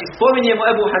 Znači spominjemo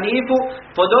Ebu Hanifu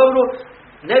po dobru,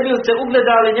 ne bi se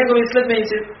ugledali njegovi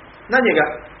sljedbenici na njega,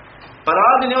 pa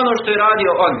radili ono što je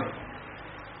radio on.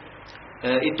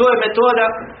 I to je metoda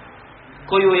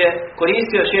koju je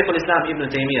koristio šejhul Islam ibn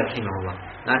Tejmije rahimahullah.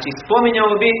 Znači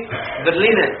spominjao bi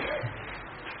vrline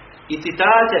i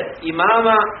citate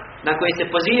imama na koji se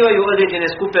pozivaju određene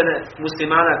skupine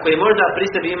muslimana koji možda pri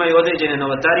sebi imaju određene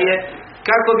novotarije,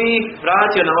 kako bi ih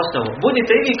vratio na osnovu.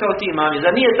 Budite i vi kao ti imami,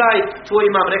 da nije taj tvoj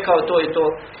imam rekao to i to,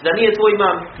 da nije tvoj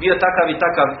imam bio takav i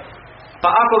takav, pa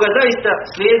ako ga zaista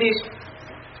slijediš,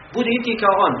 budi i ti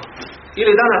kao on.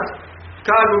 Ili danas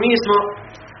kažu mi smo,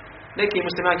 neki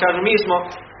muslimani kažu mi smo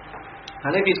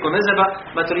hanefijskog mezheba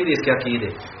maturidijske akide.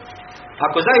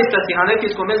 Ako zaista si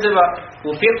hanefijskog mezheba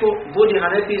u fiqhu,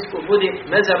 budi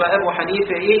mezheba Ebu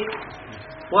Hanife i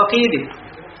u akidi.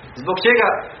 Zbog čega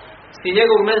si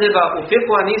njegov mezheba u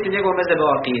fiqhu, a nisi njegov mezheba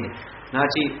u akidi?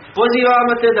 Znači,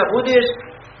 pozivamo te da budeš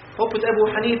poput Ebu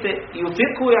Hanife i u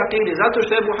fiqhu i akidi, zato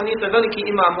što je Ebu Hanife veliki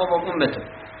imam u ovom ummetu.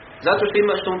 Zato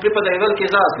što mu pripadaju velike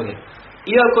zasluge.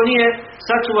 Iako nije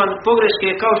sačuvan pogreške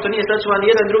kao što nije sačuvan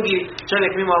jedan drugi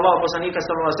čovjek mimo Allahov poslanika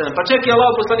sallallahu alejhi ve sellem. Pa čak i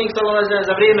Allahov poslanik sallallahu alejhi ve sellem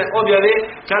za vrijeme objave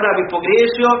kada bi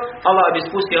pogriješio, Allah bi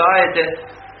spustio ajete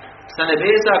sa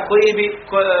nebesa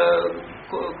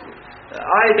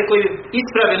ajete koji bi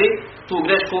ispravili tu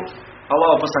grešku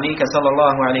Allahov poslanika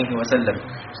sallallahu alejhi ve sellem.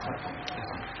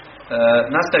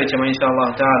 Nastavit ćemo inša Allah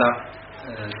ta'ala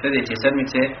sljedeće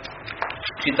sedmice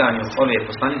čitanju ove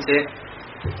poslanice.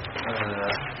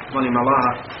 Molim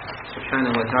Allaha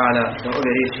subhanahu wa ta'ala da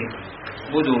ove riječi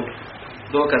budu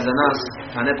dokaz za nas,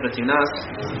 a ne protiv nas.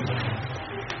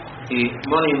 I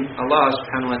molim Allaha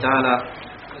subhanahu wa ta'ala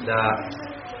da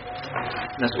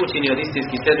nas učini od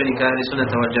istinskih sljedbenika Ehli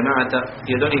Sunnata wal Džemaata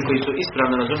i od onih koji su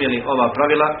ispravno razumjeli ova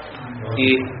pravila. I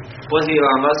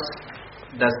pozivam vas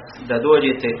da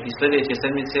dođete iz sljedeće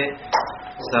sedmice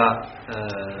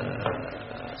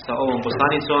sa ovom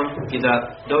poslanicom i da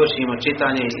dovršimo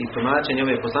čitanje i tumačenje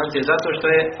ove poslanice, zato što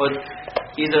je od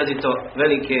izrazito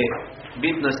velike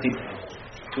bitnosti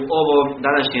u ovom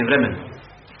današnjem vremenu.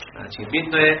 Znači,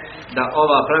 bitno je da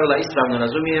ova pravila ispravno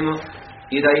razumijemo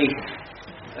i da ih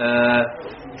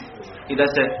i da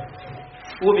se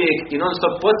uvijek i non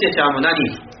stop podsjećamo na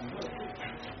njih,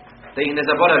 da ih ne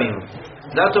zaboravimo,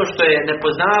 zato što je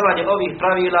nepoznavanje ovih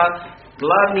pravila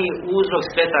glavni uzrok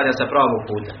skretanja sa pravog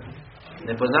puta.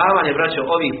 Nepoznavanje, braćo,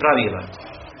 ovih pravila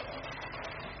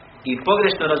i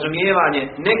pogrešno razumijevanje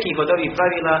nekih od ovih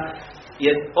pravila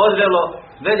je odvelo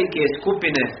velike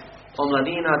skupine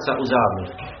omladinaca u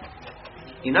zabludu.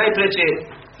 I najpreće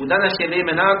u današnje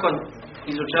vrijeme nakon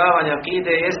izučavanja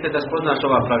akide jeste da spoznaš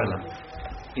ova pravila.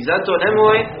 I zato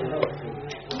nemoj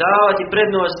davati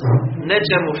prednost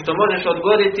nečemu što možeš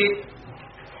odgoditi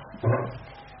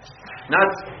nad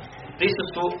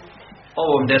prisustvu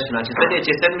ovom dersu. Znači,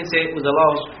 sljedeće sedmice uz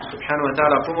Allahu subhanahu wa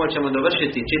ta'ala pomoć ćemo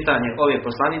dovršiti čitanje ove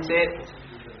poslanice,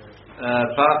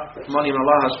 pa molim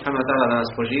Allaha subhanahu wa ta'ala da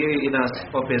nas poživi i da nas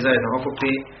opet zajedno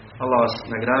okupi. Allah vas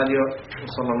nagradio.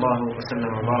 Sallallahu wa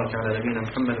sallam wa baraka ala nabina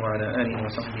Muhammad wa ala alihi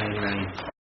wa sahbihi ajma'in.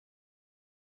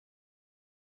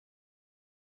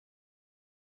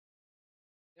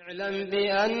 اعلم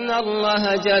بأن الله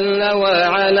جل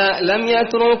وعلا لم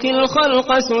يترك الخلق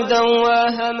سدى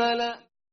وهملا